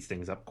of speeds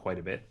things up quite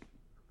a bit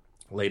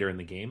later in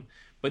the game.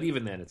 But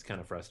even then, it's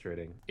kind of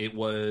frustrating. It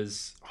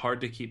was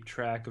hard to keep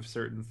track of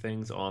certain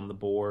things on the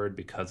board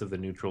because of the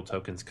neutral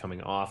tokens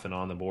coming off and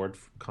on the board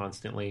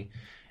constantly.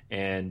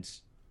 And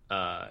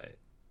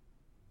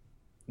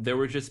there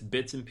were just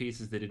bits and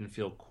pieces that didn't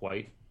feel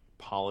quite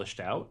polished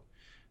out.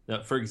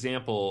 Now, for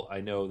example, I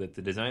know that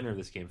the designer of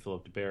this game,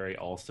 Philip DeBerry,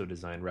 also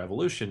designed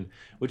Revolution,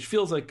 which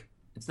feels like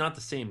it's not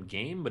the same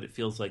game, but it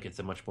feels like it's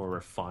a much more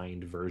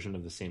refined version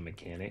of the same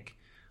mechanic,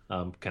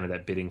 kind of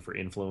that bidding for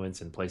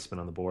influence and placement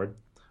on the board.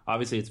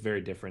 Obviously, it's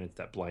very different. It's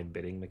that blind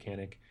bidding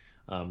mechanic.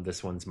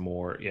 This one's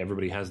more,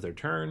 everybody has their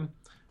turn.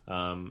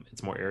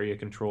 It's more area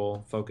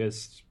control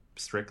focused,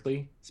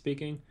 strictly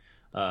speaking.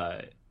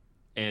 And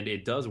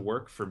it does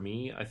work for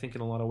me, I think,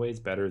 in a lot of ways,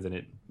 better than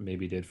it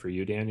maybe did for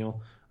you,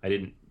 Daniel. I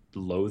didn't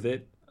loathe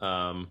it.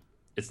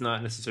 It's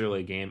not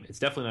necessarily a game. It's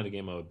definitely not a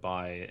game I would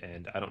buy,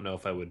 and I don't know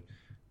if I would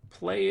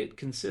play it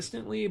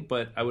consistently,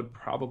 but I would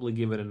probably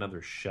give it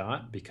another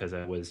shot because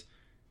I was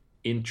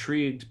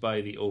intrigued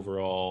by the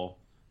overall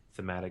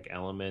thematic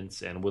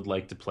elements and would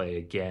like to play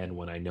again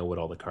when I know what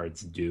all the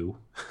cards do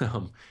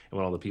and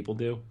what all the people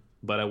do.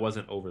 But I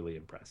wasn't overly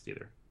impressed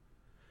either.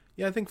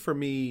 Yeah, I think for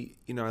me,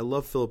 I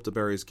love Philip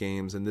DeBerry's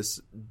games, and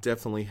this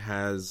definitely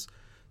has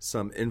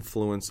some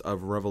influence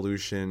of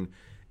Revolution,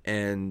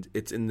 and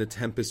it's in the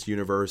Tempest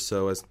universe,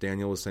 so as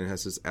Daniel was saying, it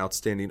has this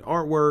outstanding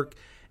artwork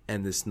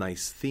and this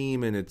nice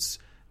theme, and it's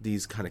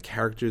these kind of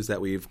characters that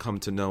we've come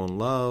to know and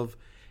love.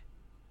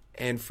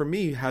 And for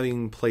me,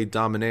 having played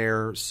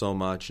Dominaire so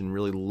much and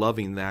really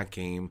loving that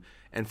game,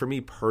 and for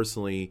me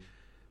personally,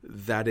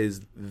 that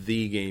is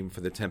the game for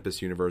the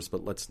Tempest universe,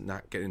 but let's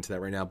not get into that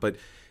right now. But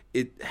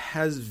it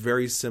has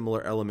very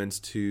similar elements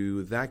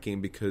to that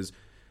game because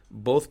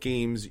both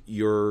games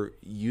you're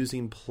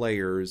using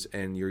players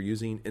and you're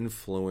using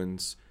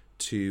influence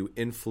to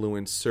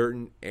influence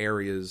certain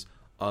areas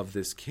of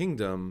this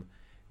kingdom,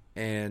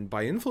 And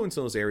by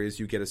influencing those areas,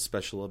 you get a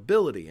special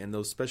ability. And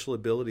those special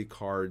ability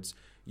cards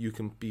you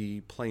can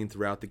be playing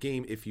throughout the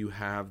game if you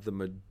have the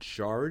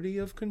majority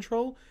of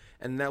control.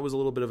 And that was a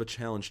little bit of a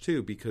challenge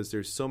too, because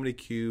there's so many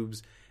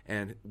cubes,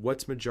 and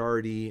what's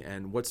majority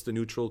and what's the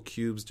neutral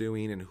cubes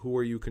doing and who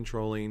are you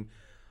controlling.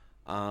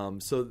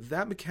 So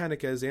that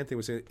mechanic, as Anthony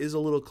was saying, is a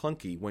little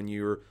clunky when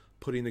you're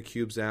putting the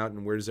cubes out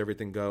and where does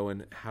everything go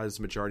and how does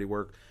majority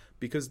work.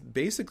 Because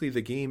basically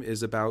the game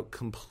is about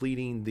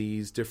completing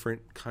these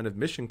different kind of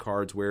mission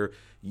cards where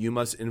you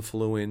must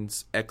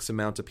influence X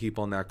amount of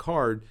people on that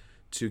card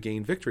to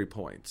gain victory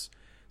points.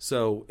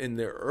 So in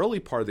the early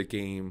part of the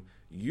game,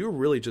 you're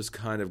really just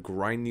kind of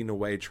grinding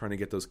away trying to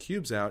get those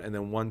cubes out. And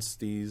then once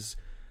these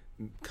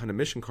kind of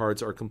mission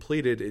cards are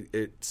completed,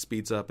 it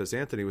speeds up, as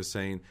Anthony was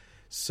saying.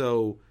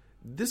 So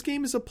this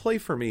game is a play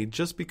for me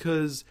just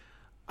because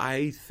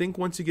I think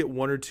once you get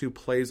one or two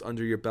plays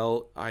under your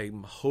belt,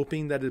 I'm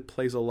hoping that it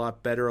plays a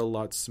lot better, a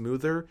lot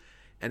smoother,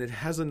 and it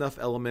has enough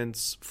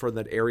elements for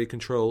that area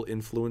control,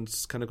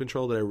 influence kind of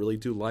control that I really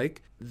do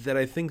like, that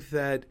I think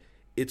that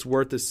it's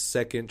worth a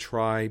second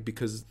try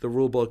because the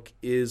rulebook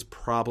is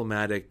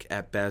problematic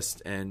at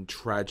best and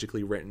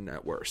tragically written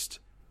at worst.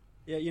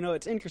 Yeah,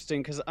 it's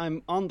interesting because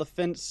I'm on the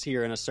fence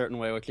here in a certain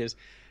way, which is,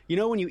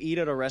 when you eat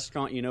at a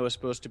restaurant is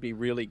supposed to be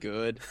really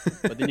good,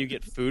 but then you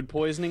get food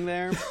poisoning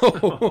there,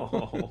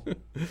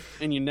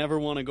 and you never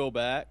want to go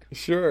back?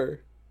 Sure.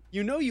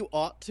 You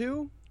ought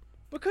to,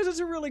 because it's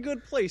a really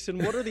good place,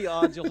 and what are the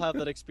odds you'll have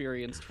that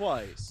experience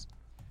twice?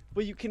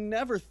 But you can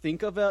never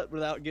think of it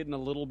without getting a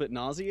little bit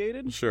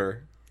nauseated.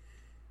 Sure.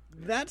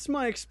 That's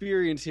my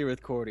experience here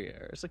with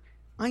Courtier. It's like,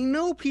 I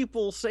know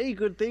people say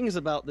good things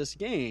about this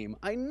game.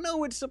 I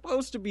know it's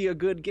supposed to be a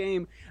good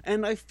game,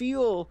 and I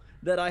feel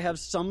that I have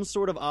some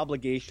sort of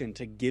obligation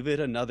to give it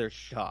another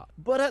shot.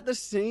 But at the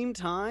same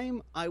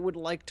time, I would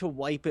like to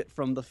wipe it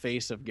from the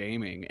face of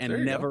gaming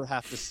and never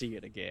have to see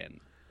it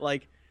again.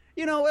 Like,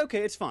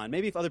 okay, it's fine.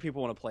 Maybe if other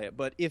people want to play it,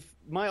 but if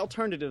my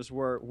alternatives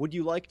were, would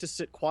you like to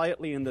sit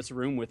quietly in this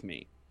room with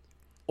me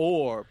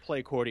or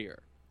play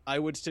Courtier? I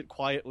would sit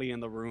quietly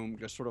in the room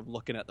just sort of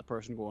looking at the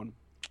person going,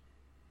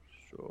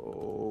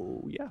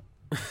 so, yeah.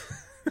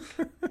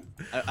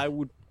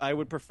 I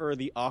would prefer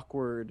the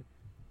awkward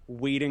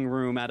waiting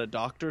room at a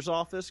doctor's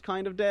office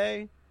kind of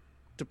day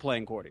to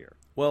playing Courtier.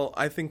 Well,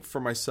 I think for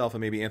myself,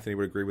 and maybe Anthony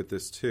would agree with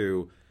this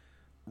too,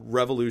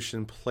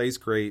 Revolution plays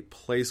great,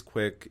 plays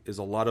quick, is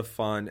a lot of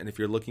fun, and if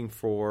you're looking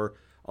for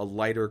a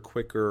lighter,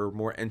 quicker,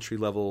 more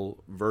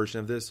entry-level version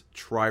of this,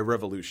 try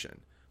Revolution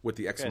with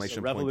the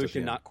exclamation point.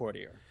 Revolution, not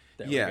Courtier.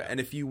 Yeah,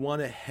 and if you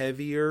want a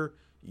heavier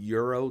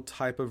Euro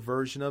type of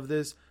version of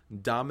this,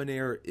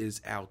 Dominaire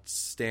is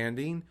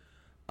outstanding.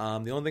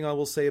 The only thing I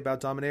will say about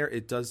Dominaire,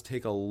 it does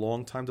take a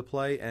long time to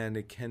play, and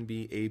it can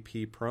be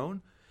AP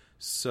prone.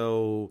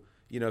 So,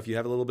 if you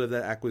have a little bit of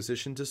that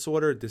acquisition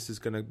disorder, this is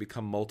going to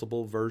become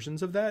multiple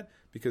versions of that,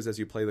 because as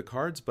you play the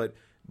cards, but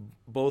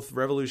both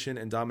Revolution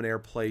and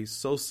Dominaire play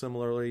so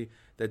similarly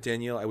that,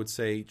 Danielle, I would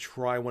say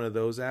try one of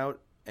those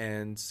out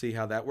and see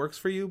how that works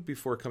for you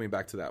before coming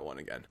back to that one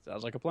again.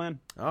 Sounds like a plan.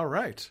 All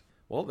right.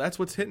 Well, that's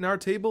what's hitting our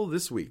table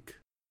this week.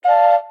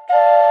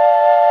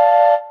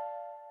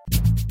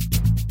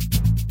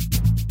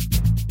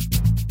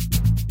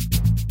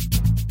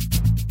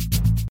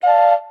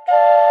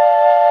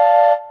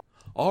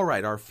 All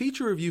right, our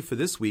feature review for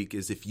this week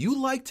is if you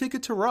like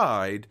Ticket to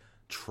Ride,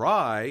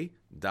 try ...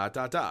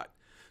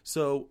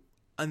 So,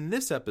 on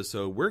this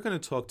episode, we're going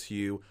to talk to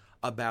you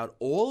about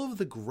all of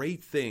the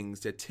great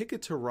things that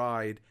Ticket to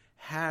Ride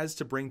has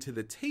to bring to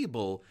the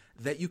table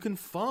that you can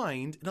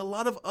find in a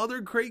lot of other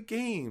great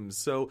games.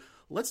 So,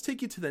 let's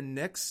take you to the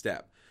next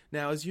step.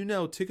 Now, as you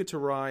know, Ticket to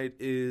Ride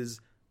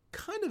is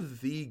kind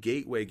of the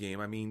gateway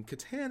game. I mean,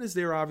 Catan is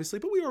there, obviously,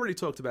 but we already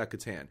talked about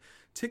Catan.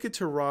 Ticket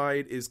to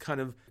Ride is kind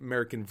of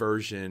American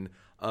version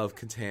of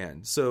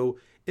Catan. So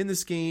in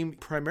this game,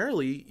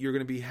 primarily, you're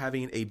going to be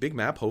having a big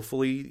map.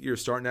 Hopefully, you're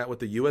starting out with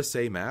the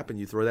USA map, and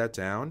you throw that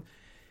down.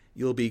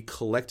 You'll be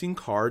collecting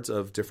cards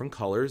of different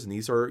colors, and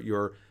these are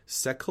your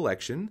set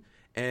collection.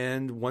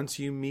 And once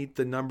you meet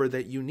the number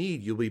that you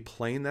need, you'll be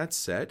playing that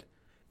set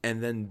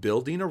and then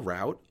building a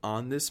route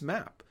on this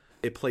map.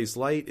 It plays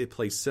light, it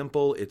plays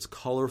simple, it's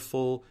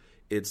colorful,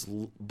 it's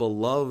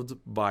beloved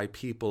by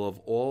people of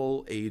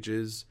all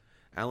ages.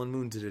 Alan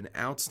Moon did an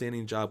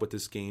outstanding job with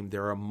this game.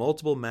 There are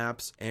multiple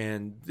maps,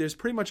 and there's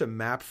pretty much a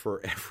map for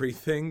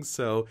everything.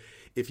 So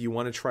if you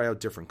want to try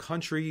out different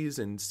countries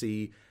and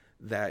see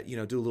that,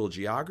 do a little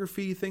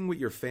geography thing with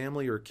your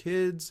family or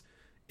kids,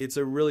 it's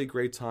a really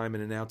great time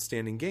and an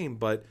outstanding game.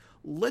 But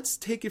let's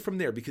take it from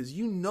there, because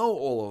you know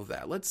all of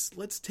that.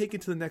 Let's take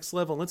it to the next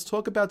level, and let's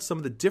talk about some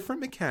of the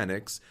different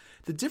mechanics,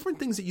 the different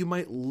things that you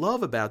might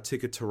love about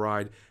Ticket to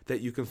Ride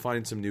that you can find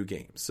in some new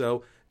games.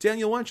 So,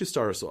 Daniel, why don't you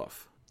start us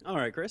off? All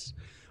right, Chris.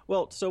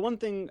 Well, so one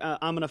thing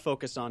I'm going to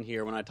focus on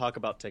here when I talk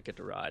about Ticket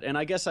to Ride, and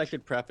I guess I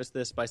should preface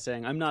this by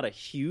saying I'm not a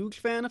huge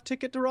fan of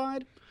Ticket to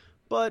Ride,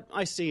 but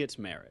I see its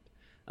merit.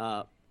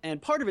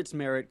 And part of its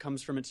merit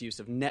comes from its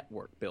use of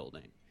network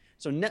building.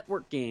 So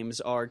network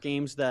games are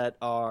games that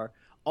are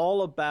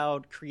all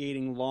about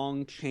creating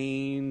long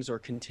chains or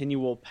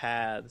continual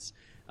paths,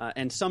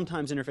 and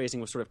sometimes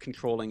interfacing with sort of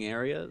controlling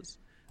areas.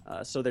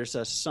 So there's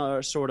a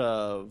sort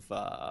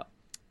of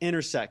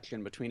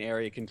intersection between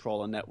area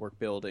control and network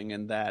building,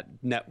 and that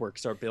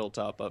networks are built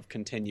up of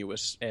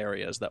continuous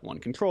areas that one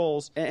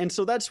controls. And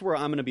so that's where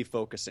I'm going to be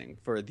focusing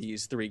for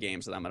these 3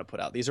 games that I'm going to put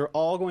out. These are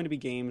all going to be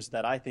games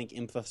that I think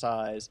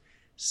emphasize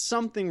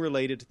something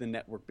related to the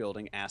network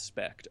building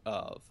aspect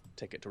of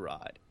Ticket to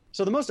Ride.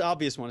 So the most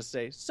obvious one is to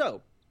say,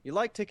 so you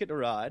like Ticket to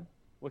Ride,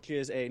 which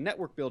is a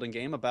network building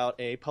game about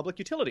a public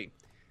utility.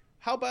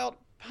 How about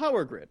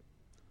Power Grid,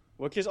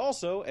 which is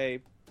also a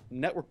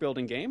network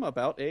building game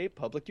about a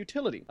public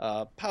utility?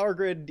 Power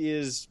Grid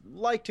is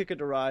like Ticket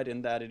to Ride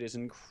in that it is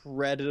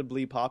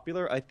incredibly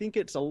popular. I think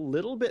it's a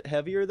little bit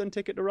heavier than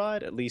Ticket to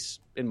Ride, at least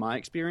in my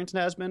experience it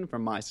has been.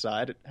 From my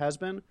side, it has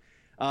been.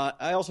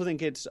 I also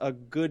think it's a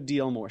good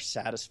deal more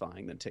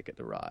satisfying than Ticket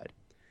to Ride.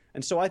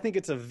 And so I think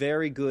it's a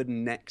very good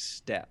next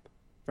step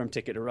from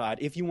Ticket to Ride.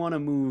 If you want to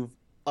move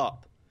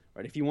up,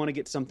 right? If you want to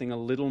get something a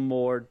little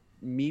more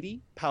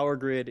meaty, Power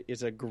Grid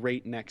is a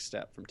great next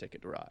step from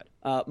Ticket to Ride.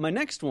 My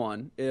next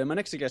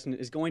suggestion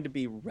is going to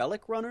be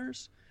Relic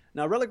Runners.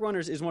 Now, Relic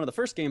Runners is one of the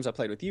first games I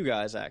played with you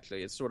guys,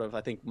 actually. It's sort of,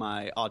 I think,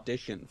 my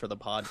audition for the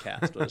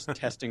podcast was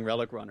testing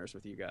Relic Runners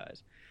with you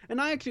guys.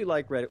 And I actually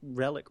like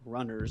Relic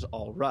Runners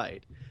all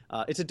right.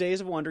 It's a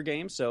Days of Wonder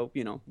game, so,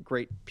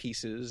 great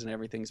pieces and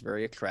everything's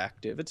very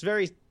attractive.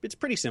 It's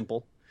pretty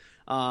simple.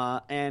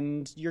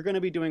 And you're going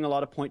to be doing a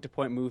lot of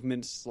point-to-point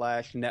movements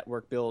 /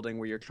 network building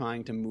where you're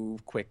trying to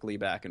move quickly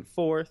back and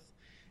forth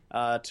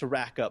to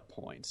rack up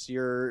points.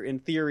 You're, in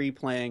theory,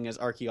 playing as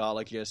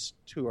archaeologists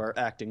who are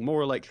acting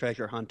more like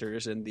treasure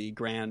hunters in the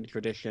grand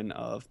tradition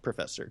of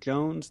Professor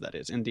Jones, that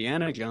is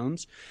Indiana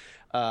Jones.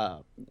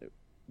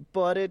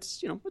 But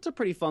it's a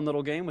pretty fun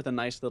little game with a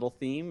nice little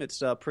theme.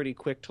 It's pretty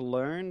quick to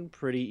learn,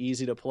 pretty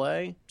easy to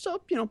play.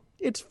 So,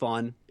 it's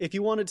fun. If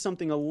you wanted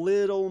something a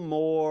little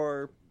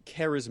more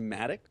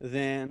charismatic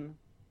than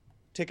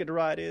Ticket to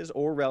Ride is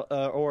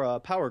or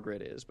Power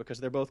Grid is,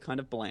 because they're both kind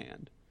of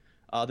bland,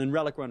 then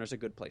Relic Runner is a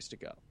good place to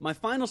go. My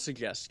final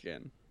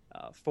suggestion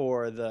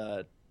for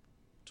the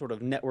sort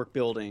of network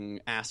building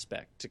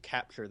aspect to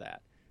capture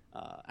that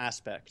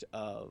aspect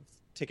of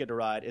Ticket to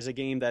Ride is a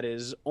game that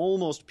is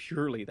almost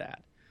purely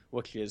that,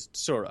 which is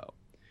Tsuro.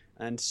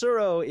 And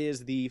Tsuro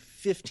is the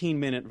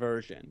 15-minute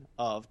version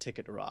of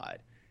Ticket to Ride.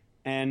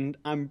 And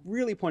I'm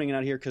really pointing it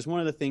out here because one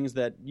of the things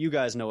that you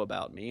guys know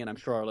about me, and I'm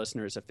sure our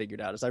listeners have figured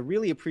out, is I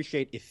really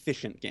appreciate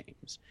efficient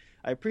games.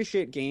 I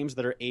appreciate games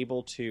that are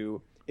able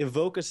to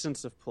evoke a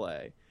sense of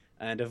play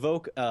and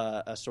evoke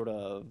a sort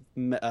of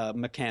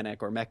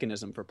mechanic or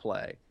mechanism for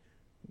play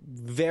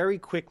very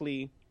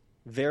quickly,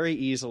 very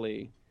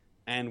easily,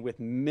 and with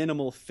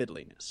minimal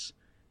fiddliness.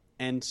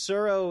 And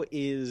Tsuro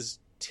is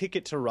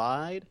Ticket to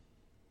Ride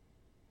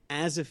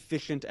as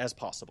efficient as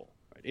possible.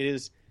 Right? It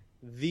is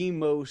the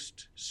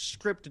most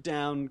stripped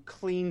down,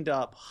 cleaned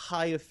up,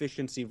 high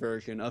efficiency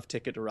version of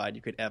Ticket to Ride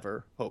you could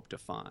ever hope to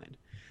find.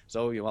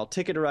 So while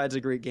Ticket to Ride's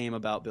a great game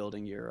about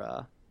building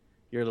your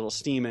little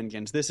steam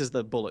engines, this is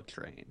the bullet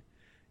train.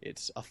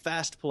 It's a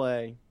fast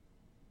play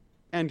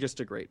and just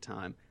a great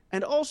time.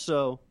 And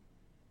also,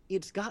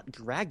 it's got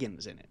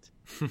dragons in it.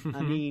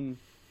 I mean,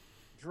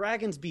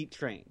 dragons beat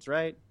trains,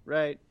 right?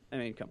 Right? I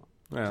mean, come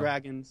on. Yeah.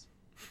 Dragons.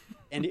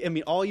 And, I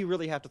mean, all you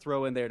really have to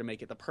throw in there to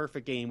make it the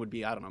perfect game would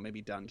be, I don't know,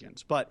 maybe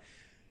dungeons. But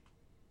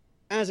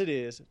as it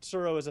is,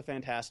 Tsuro is a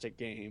fantastic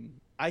game.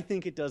 I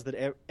think it does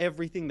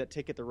everything that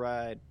Ticket to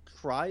Ride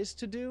tries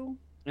to do,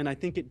 and I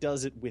think it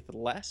does it with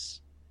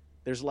less.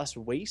 There's less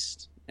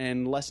waste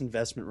and less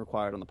investment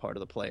required on the part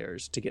of the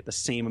players to get the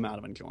same amount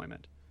of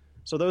enjoyment.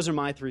 So those are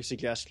my 3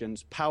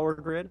 suggestions: Power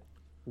Grid,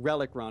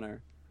 Relic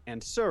Runner,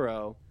 and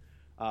Tsuro.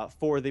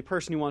 For the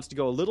person who wants to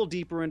go a little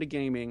deeper into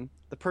gaming,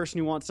 the person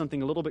who wants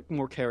something a little bit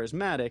more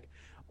charismatic,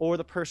 or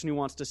the person who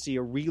wants to see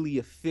a really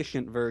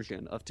efficient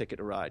version of Ticket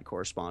to Ride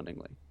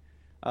correspondingly.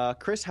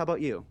 Chris, how about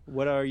you?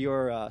 What are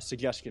your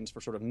suggestions for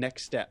sort of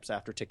next steps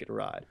after Ticket to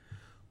Ride?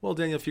 Well,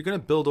 Daniel, if you're going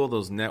to build all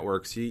those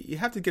networks, you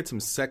have to get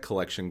some set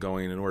collection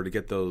going in order to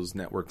get those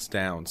networks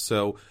down.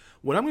 So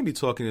what I'm going to be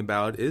talking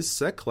about is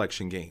set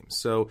collection games.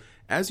 So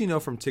as you know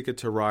from Ticket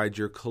to Ride,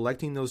 you're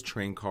collecting those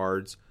train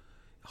cards,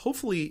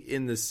 hopefully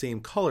in the same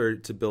color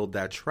to build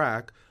that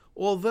track,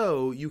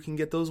 although you can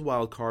get those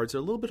wild cards. They're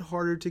a little bit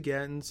harder to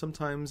get, and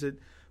sometimes it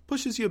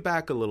pushes you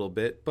back a little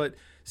bit. But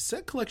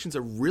set collection's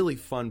a really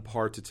fun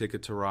part to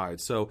Ticket to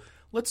Ride. So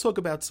let's talk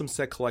about some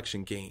set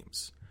collection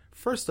games.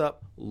 First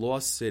up,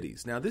 Lost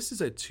Cities. Now, this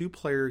is a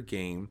 2-player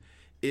game.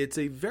 It's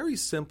a very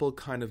simple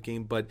kind of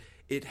game, but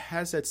it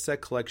has that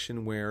set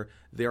collection where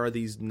there are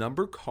these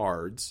number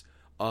cards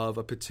of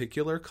a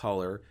particular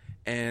color,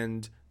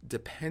 and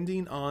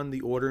depending on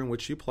the order in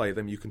which you play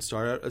them, you can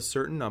start at a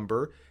certain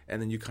number, and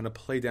then you kind of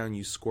play down,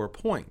 you score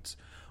points.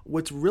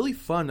 What's really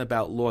fun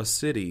about Lost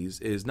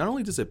Cities is not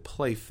only does it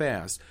play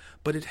fast,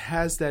 but it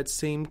has that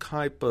same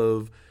type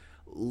of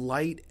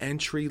light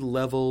entry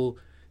level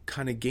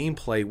kind of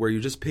gameplay where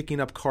you're just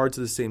picking up cards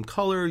of the same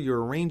color,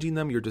 you're arranging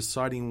them, you're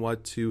deciding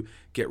what to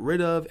get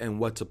rid of and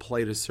what to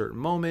play at a certain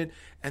moment.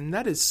 And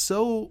that is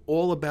so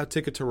all about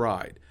Ticket to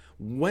Ride.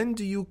 When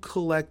do you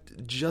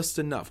collect just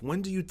enough?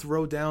 When do you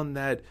throw down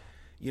that,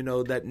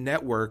 that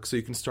network so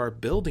you can start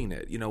building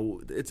it?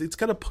 It's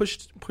got a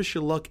push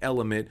your luck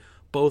element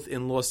both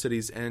in Lost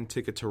Cities and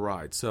Ticket to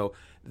Ride. So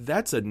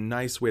that's a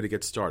nice way to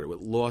get started with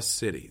Lost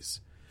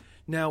Cities.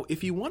 Now,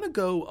 if you want to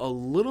go a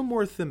little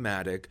more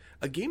thematic,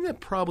 a game that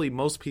probably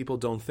most people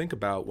don't think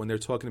about when they're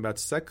talking about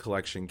set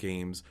collection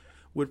games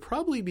would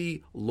probably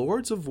be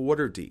Lords of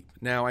Waterdeep.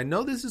 Now, I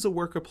know this is a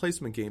worker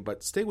placement game,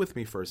 but stay with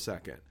me for a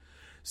second.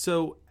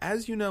 So,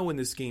 as you know, in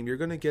this game, you're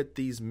going to get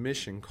these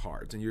mission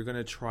cards, and you're going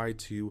to try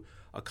to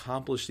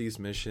accomplish these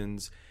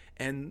missions.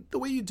 And the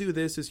way you do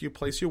this is you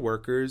place your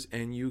workers,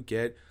 and you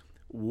get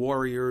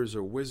warriors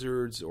or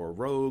wizards or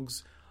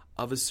rogues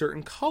of a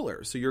certain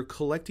color. So you're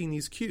collecting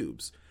these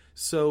cubes.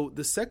 So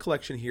the set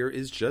collection here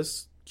is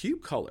just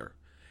cube color.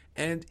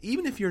 And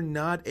even if you're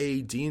not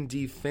a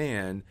D&D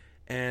fan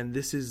and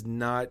this is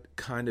not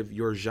kind of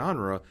your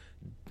genre,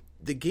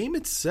 the game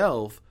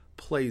itself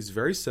plays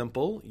very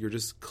simple. You're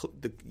just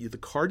the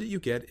card that you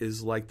get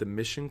is like the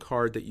mission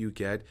card that you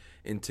get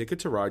in Ticket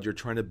to Ride. You're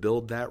trying to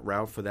build that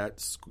route for that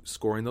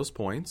scoring those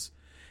points.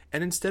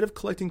 And instead of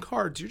collecting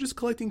cards, you're just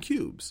collecting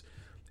cubes.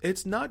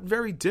 It's not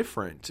very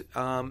different.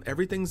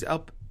 Everything's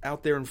out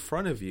there in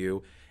front of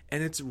you,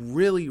 and it's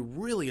really,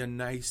 really a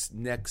nice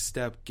next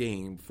step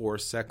game for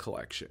set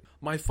collection.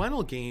 My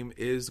final game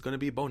is going to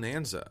be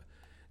Bonanza.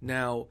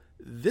 Now,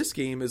 this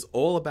game is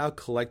all about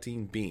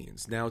collecting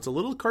beans. Now, it's a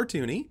little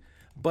cartoony,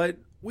 but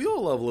we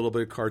all love a little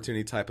bit of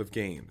cartoony type of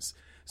games.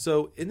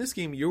 So, in this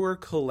game, you are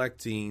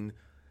collecting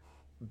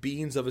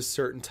beans of a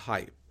certain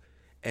type.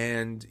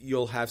 And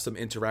you'll have some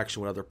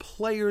interaction with other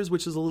players,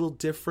 which is a little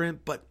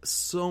different, but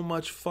so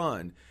much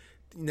fun.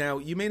 Now,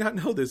 you may not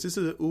know this. This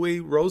is a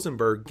Uwe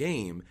Rosenberg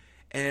game,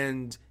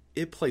 and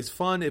it plays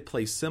fun. It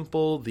plays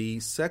simple.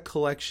 The set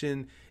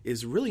collection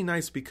is really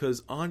nice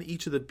because on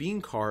each of the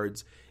bean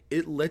cards,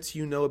 it lets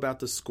you know about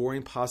the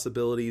scoring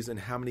possibilities and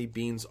how many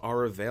beans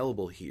are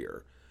available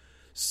here.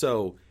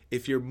 So,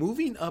 if you're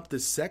moving up the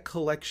set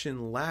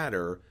collection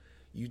ladder,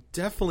 you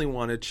definitely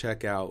want to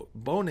check out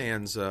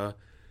Bonanza.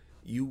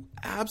 You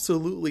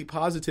absolutely,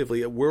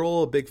 positively, we're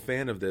all a big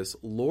fan of this,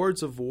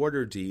 Lords of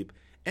Waterdeep.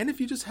 And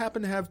if you just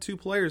happen to have two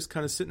players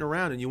kind of sitting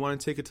around and you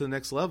want to take it to the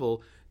next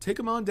level, take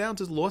them on down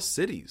to Lost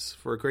Cities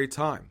for a great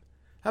time.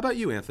 How about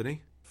you,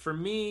 Anthony? For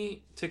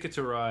me, Ticket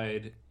to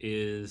Ride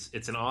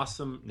it's an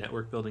awesome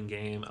network building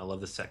game. I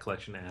love the set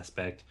collection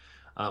aspect.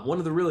 One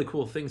of the really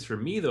cool things for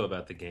me, though,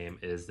 about the game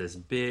is this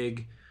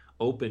big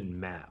open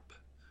map.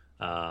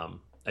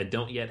 I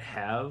don't yet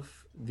have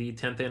the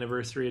 10th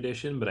anniversary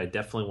edition, but I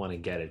definitely want to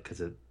get it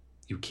because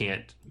you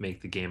can't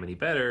make the game any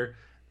better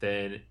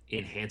than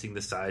enhancing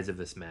the size of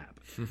this map.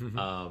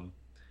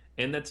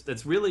 And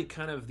that's really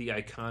kind of the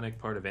iconic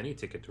part of any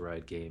Ticket to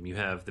Ride game. You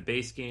have the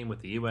base game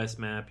with the US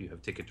map, you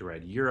have Ticket to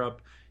Ride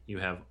Europe, you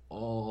have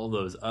all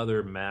those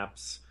other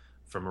maps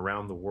from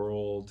around the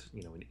world,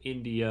 in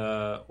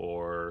India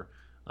or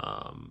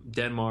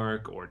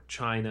Denmark or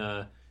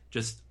China,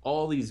 just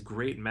all these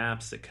great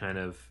maps that kind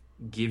of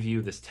give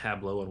you this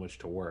tableau on which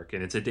to work.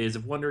 And it's a Days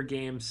of Wonder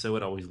game, so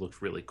it always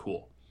looks really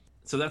cool.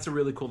 So that's a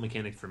really cool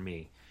mechanic for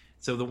me.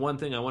 So the one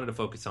thing I wanted to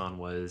focus on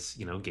was,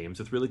 games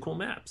with really cool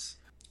maps.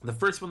 The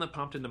first one that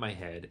popped into my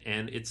head,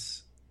 and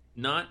it's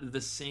not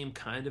the same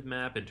kind of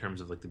map in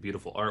terms of like the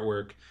beautiful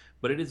artwork,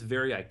 but it is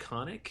very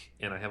iconic,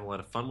 and I have a lot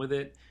of fun with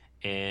it,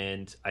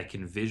 and I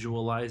can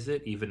visualize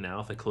it. Even now,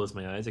 if I close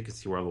my eyes, I can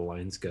see where all the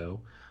lines go.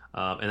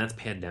 And that's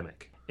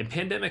Pandemic. And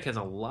Pandemic has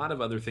a lot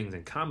of other things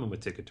in common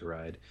with Ticket to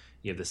Ride.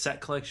 You have the set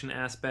collection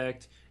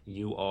aspect.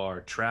 You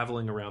are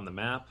traveling around the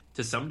map.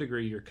 To some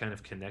degree, you're kind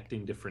of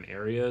connecting different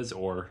areas,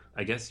 or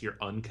I guess you're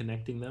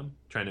unconnecting them,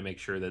 trying to make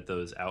sure that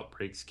those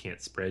outbreaks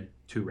can't spread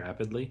too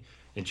rapidly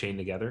and chain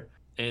together.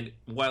 And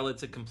while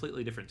it's a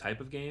completely different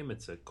type of game,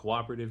 it's a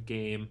cooperative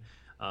game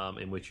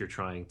in which you're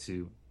trying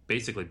to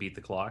basically beat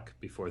the clock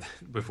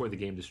before the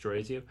game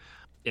destroys you.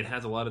 It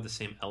has a lot of the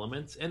same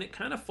elements, and it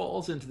kind of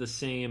falls into the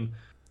same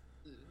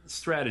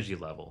strategy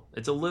level.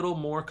 It's a little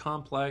more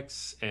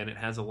complex, and it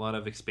has a lot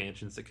of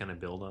expansions that kind of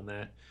build on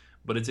that,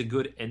 but it's a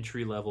good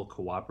entry-level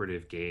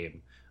cooperative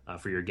game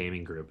for your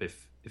gaming group.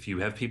 If you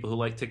have people who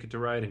like Ticket to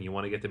Ride and you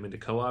want to get them into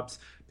co-ops,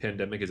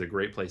 Pandemic is a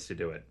great place to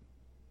do it.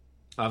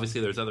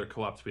 Obviously, there's other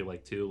co-ops we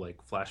like too, like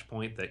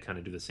Flashpoint, that kind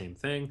of do the same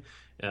thing,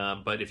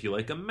 but if you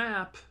like a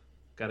map,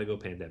 gotta go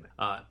Pandemic.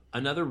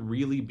 Another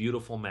really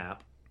beautiful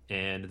map,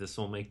 and this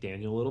will make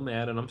Daniel a little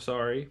mad, and I'm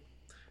sorry,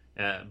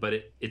 but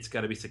it's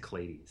got to be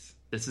Cyclades.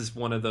 This is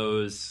one of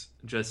those,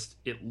 just,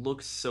 it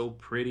looks so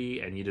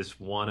pretty, and you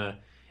just want to,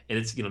 and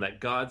it's, that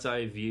God's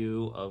eye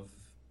view of,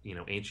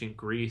 ancient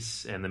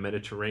Greece and the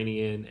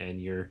Mediterranean,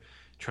 and you're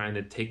trying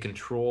to take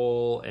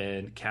control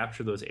and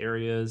capture those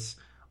areas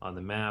on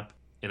the map.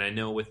 And I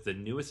know with the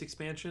newest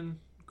expansion,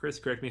 Chris,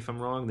 correct me if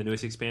I'm wrong, the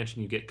newest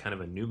expansion, you get kind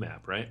of a new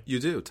map, right? You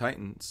do,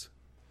 Titans.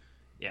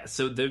 Yeah,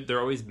 so they're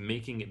always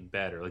making it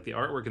better. Like the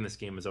artwork in this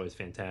game is always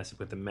fantastic,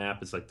 but the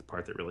map is like the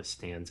part that really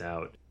stands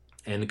out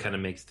and kind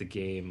of makes the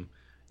game,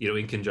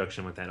 in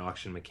conjunction with that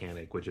auction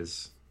mechanic, which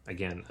is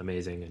again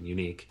amazing and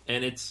unique.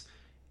 And it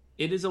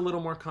is a little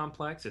more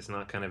complex. It's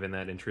not kind of in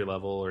that entry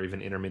level or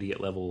even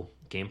intermediate level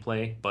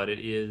gameplay, but it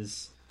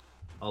is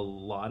a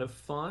lot of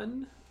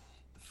fun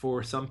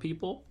for some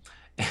people.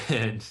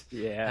 And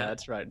yeah,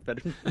 that's right.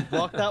 Better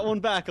walk that one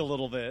back a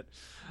little bit.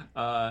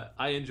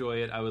 I enjoy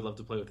it. I would love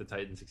to play with the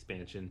Titans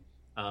expansion.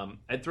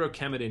 I'd throw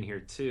Kemet in here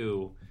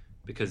too,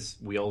 because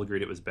we all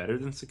agreed it was better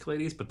than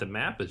Cyclades, but the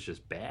map is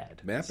just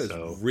bad. Map is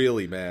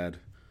really bad,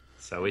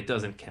 so it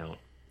doesn't count.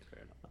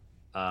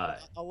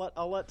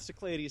 I'll let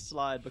Cyclades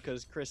slide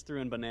because Chris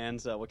threw in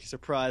Bonanza, which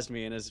surprised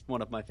me and is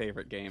one of my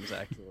favorite games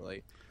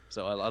actually.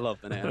 So I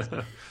love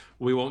Bonanza.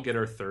 We won't get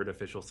our third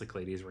official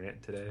Cyclades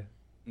rant today.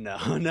 No,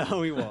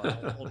 we won't.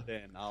 I'll hold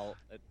it in. I'll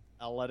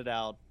let it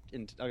out.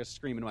 I'll just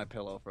scream into my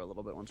pillow for a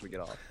little bit once we get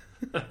off.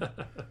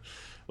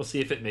 We'll see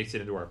if it makes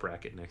it into our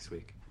bracket next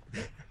week.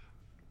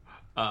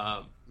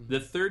 The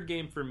third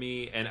game for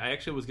me, and I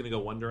actually was going to go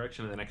one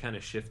direction, and then I kind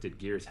of shifted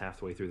gears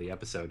halfway through the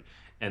episode,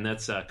 and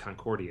that's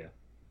Concordia.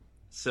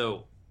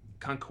 So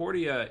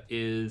Concordia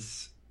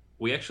is...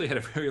 We actually had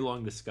a very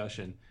long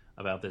discussion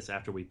about this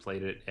after we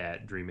played it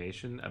at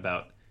Dreamation,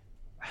 about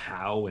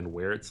how and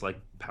where it's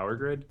like Power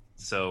Grid.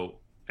 So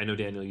I know,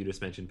 Daniel, you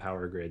just mentioned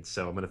Power Grid,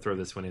 so I'm going to throw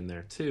this one in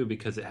there too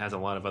because it has a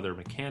lot of other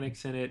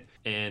mechanics in it,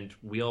 and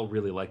we all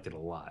really liked it a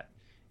lot.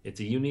 It's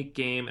a unique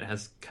game. It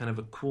has kind of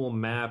a cool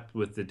map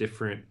with the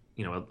different,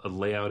 a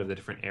layout of the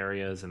different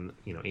areas and,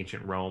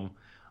 ancient Rome.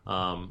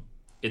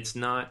 It's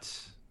not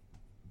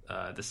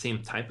the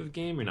same type of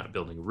game. You're not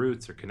building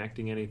routes or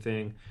connecting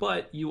anything,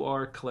 but you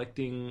are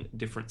collecting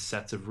different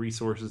sets of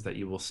resources that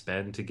you will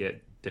spend to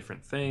get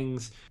different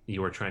things.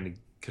 You are trying to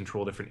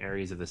control different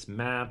areas of this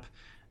map.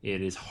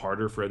 It is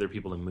harder for other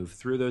people to move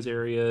through those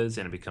areas,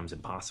 and it becomes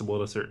impossible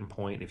at a certain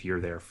point if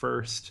you're there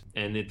first.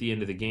 And at the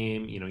end of the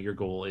game, your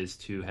goal is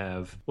to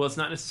have... Well, it's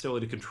not necessarily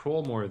to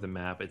control more of the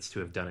map, it's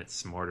to have done it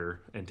smarter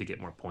and to get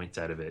more points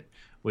out of it.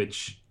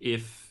 Which,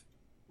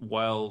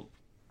 while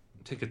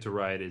Ticket to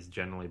Ride is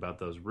generally about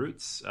those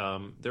routes,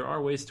 there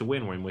are ways to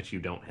win in which you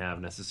don't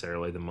have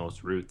necessarily the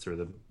most routes or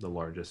the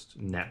largest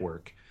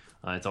network.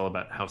 It's all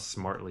about how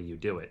smartly you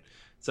do it.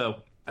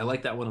 So... I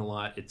like that one a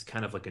lot. It's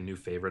kind of like a new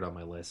favorite on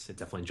my list. It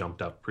definitely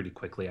jumped up pretty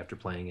quickly after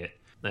playing it.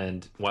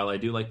 And while I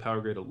do like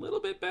Power Grid a little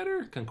bit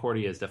better,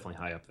 Concordia is definitely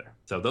high up there.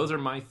 So those are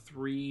my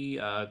three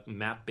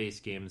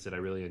map-based games that I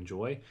really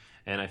enjoy,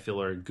 and I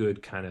feel are a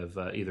good kind of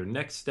either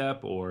next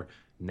step or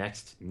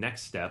next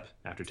step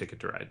after Ticket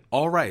to Ride.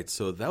 All right,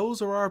 so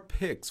those are our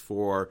picks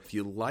for if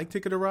you like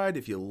Ticket to Ride,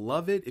 if you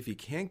love it, if you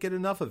can't get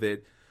enough of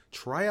it,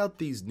 try out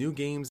these new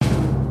games.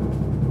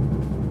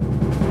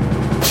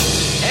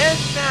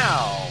 And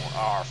now,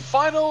 our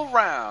final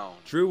round.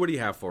 Drew, what do you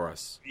have for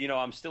us?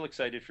 I'm still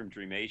excited from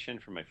Dreamation,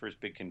 from my first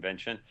big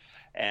convention,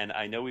 and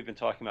I know we've been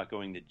talking about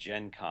going to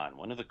Gen Con.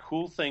 One of the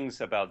cool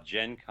things about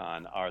Gen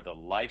Con are the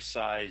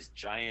life-size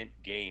giant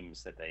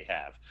games that they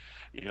have.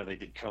 They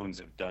did Cones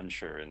of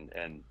Dunshire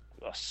and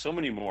so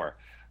many more.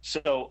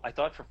 So I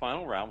thought for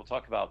final round, we'll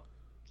talk about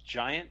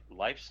giant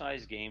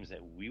life-size games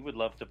that we would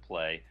love to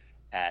play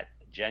at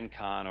Gen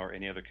Con or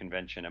any other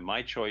convention. And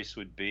my choice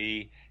would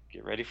be,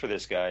 get ready for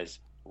this, guys,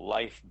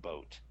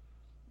 Lifeboat.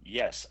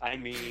 Yes, I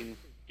mean,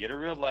 get a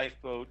real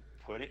lifeboat,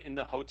 put it in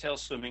the hotel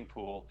swimming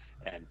pool,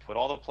 and put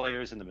all the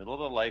players in the middle of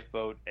the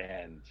lifeboat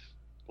and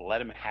let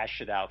them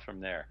hash it out from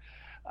there.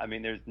 I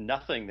mean, there's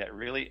nothing that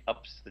really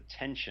ups the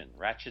tension,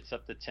 ratchets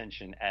up the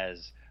tension,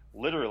 as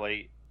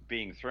literally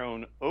being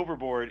thrown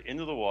overboard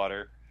into the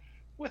water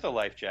with a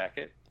life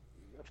jacket,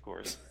 of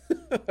course.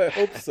 I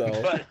hope so.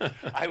 But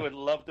I would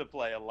love to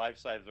play a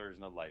life-size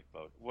version of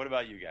Lifeboat. What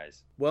about you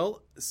guys?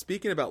 Well,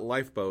 speaking about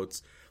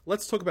lifeboats,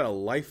 let's talk about a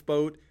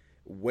lifeboat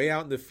way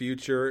out in the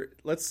future.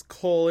 Let's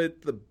call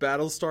it the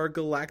Battlestar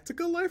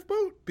Galactica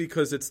lifeboat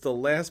because it's the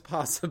last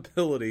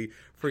possibility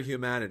for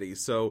humanity.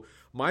 So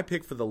my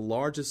pick for the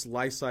largest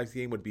life-size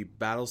game would be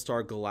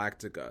Battlestar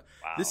Galactica.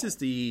 Wow. This is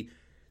the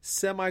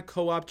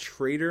semi-co-op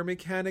trader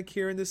mechanic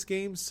here in this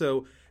game.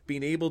 So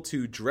being able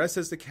to dress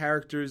as the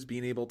characters,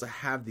 being able to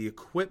have the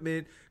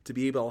equipment, to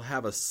be able to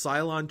have a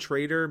Cylon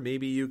trader.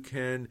 Maybe you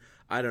can,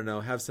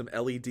 have some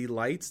LED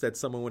lights that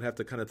someone would have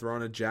to kind of throw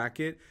on a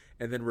jacket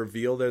and then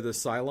reveal they're the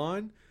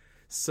Cylon.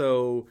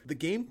 So the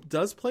game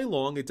does play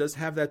long. It does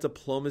have that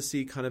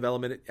diplomacy kind of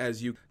element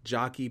as you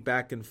jockey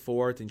back and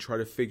forth and try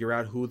to figure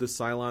out who the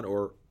Cylon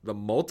or the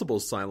multiple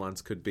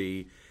Cylons could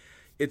be.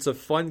 It's a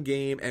fun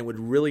game and would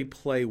really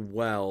play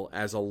well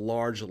as a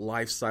large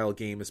lifestyle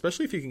game,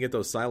 especially if you can get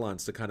those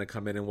Cylons to kind of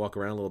come in and walk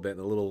around a little bit and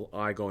a little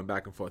eye going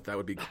back and forth. That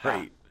would be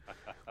great.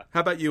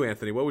 How about you,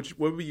 Anthony? What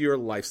would be your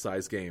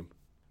life-size game?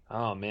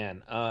 Oh,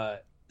 man.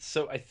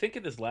 So I think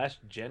at this last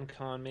Gen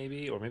Con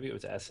maybe, or maybe it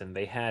was Essen,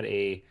 they had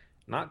a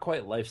not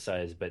quite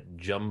life-size, but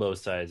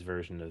jumbo-size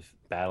version of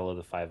Battle of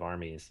the Five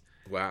Armies.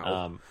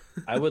 Wow.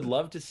 I would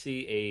love to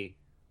see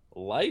a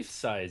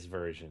life-size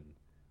version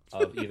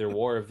of either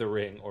War of the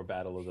Ring or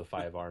Battle of the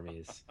Five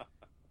Armies.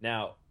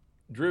 Now,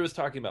 Drew was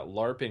talking about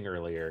LARPing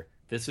earlier.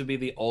 This would be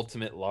the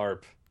ultimate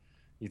LARP.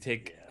 You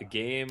take a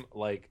game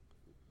like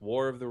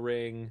War of the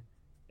Ring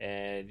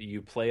and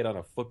you play it on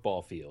a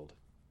football field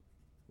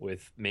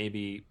with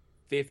maybe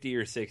 50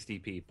 or 60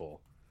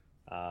 people.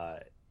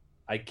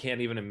 I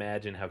can't even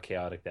imagine how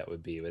chaotic that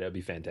would be, but that'd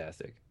be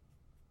fantastic.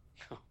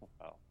 Oh,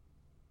 wow.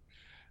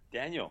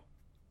 Daniel.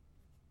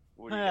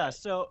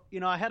 So,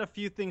 I had a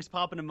few things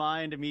pop into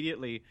mind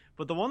immediately,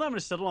 but the one that I'm going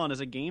to settle on is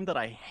a game that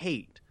I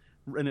hate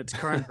in its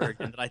current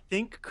version that I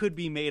think could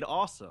be made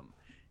awesome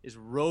is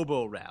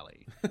Robo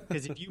Rally.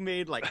 Because if you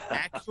made like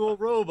actual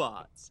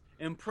robots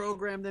and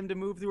programmed them to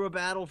move through a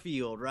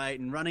battlefield, right,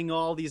 and running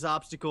all these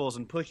obstacles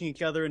and pushing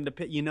each other into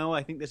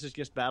I think this is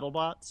just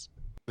BattleBots.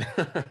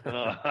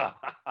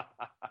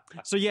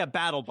 So yeah,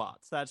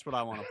 BattleBots. That's what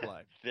I want to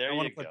play. I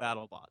want to play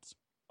BattleBots.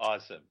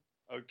 Awesome.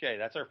 Okay,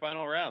 that's our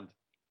final round.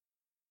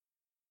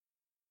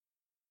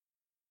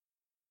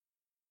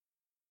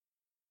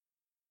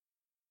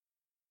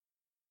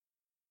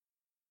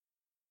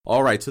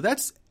 All right, so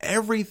that's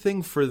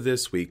everything for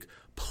this week.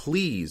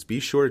 Please be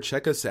sure to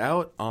check us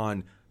out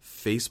on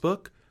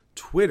Facebook,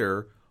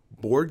 Twitter,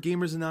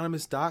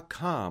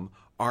 BoardGamersAnonymous.com,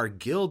 our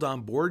guild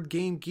on Board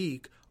Game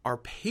Geek, our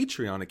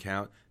Patreon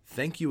account.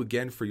 Thank you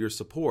again for your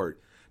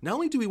support. Not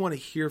only do we want to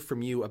hear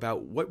from you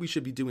about what we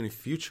should be doing in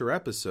future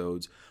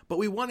episodes, but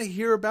we want to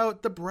hear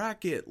about the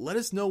bracket. Let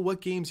us know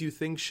what games you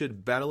think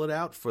should battle it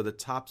out for the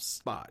top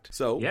spot.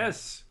 So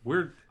yes,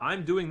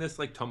 I'm doing this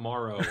like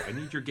tomorrow. I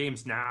need your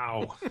games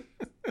now.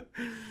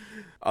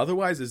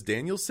 Otherwise, as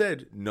Daniel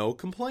said, no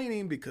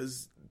complaining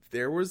because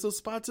there was those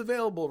spots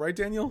available, right,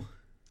 Daniel?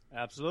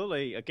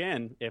 Absolutely.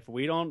 Again, if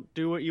we don't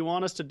do what you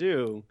want us to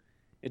do,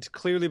 it's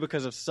clearly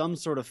because of some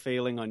sort of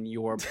failing on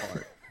your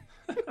part.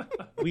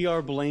 We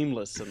are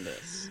blameless in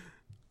this.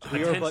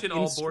 We are but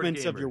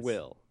instruments of your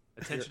will.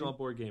 Attention all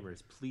board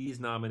gamers, please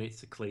nominate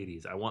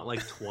Cyclades. I want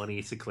like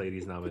 20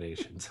 Cyclades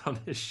nominations on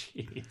this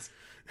sheet.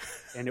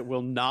 And it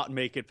will not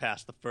make it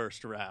past the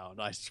first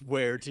round. I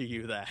swear to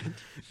you that.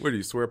 Where do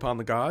you swear upon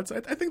the gods? I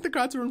think the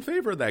gods are in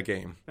favor of that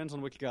game. Depends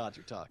on which gods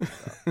you're talking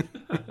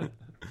about.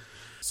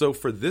 So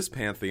for this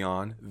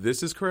Pantheon,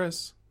 this is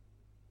Chris.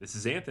 This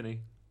is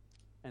Anthony.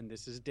 And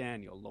this is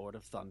Daniel, Lord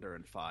of Thunder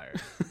and Fire.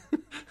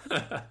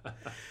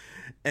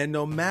 And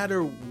no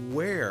matter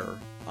where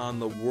on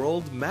the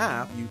world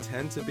map you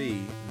tend to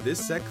be, this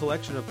set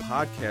collection of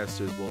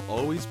podcasters will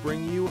always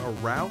bring you a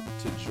route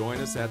to join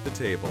us at the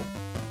table.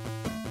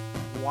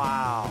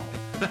 Wow.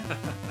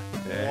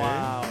 Hey.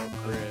 Wow,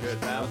 Chris.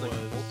 Good. That was...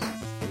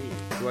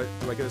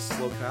 Do I get a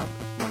slow clap?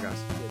 Come on,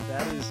 guys.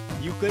 That is...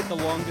 You get the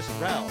longest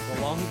route.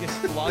 The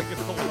longest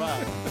logical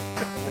route.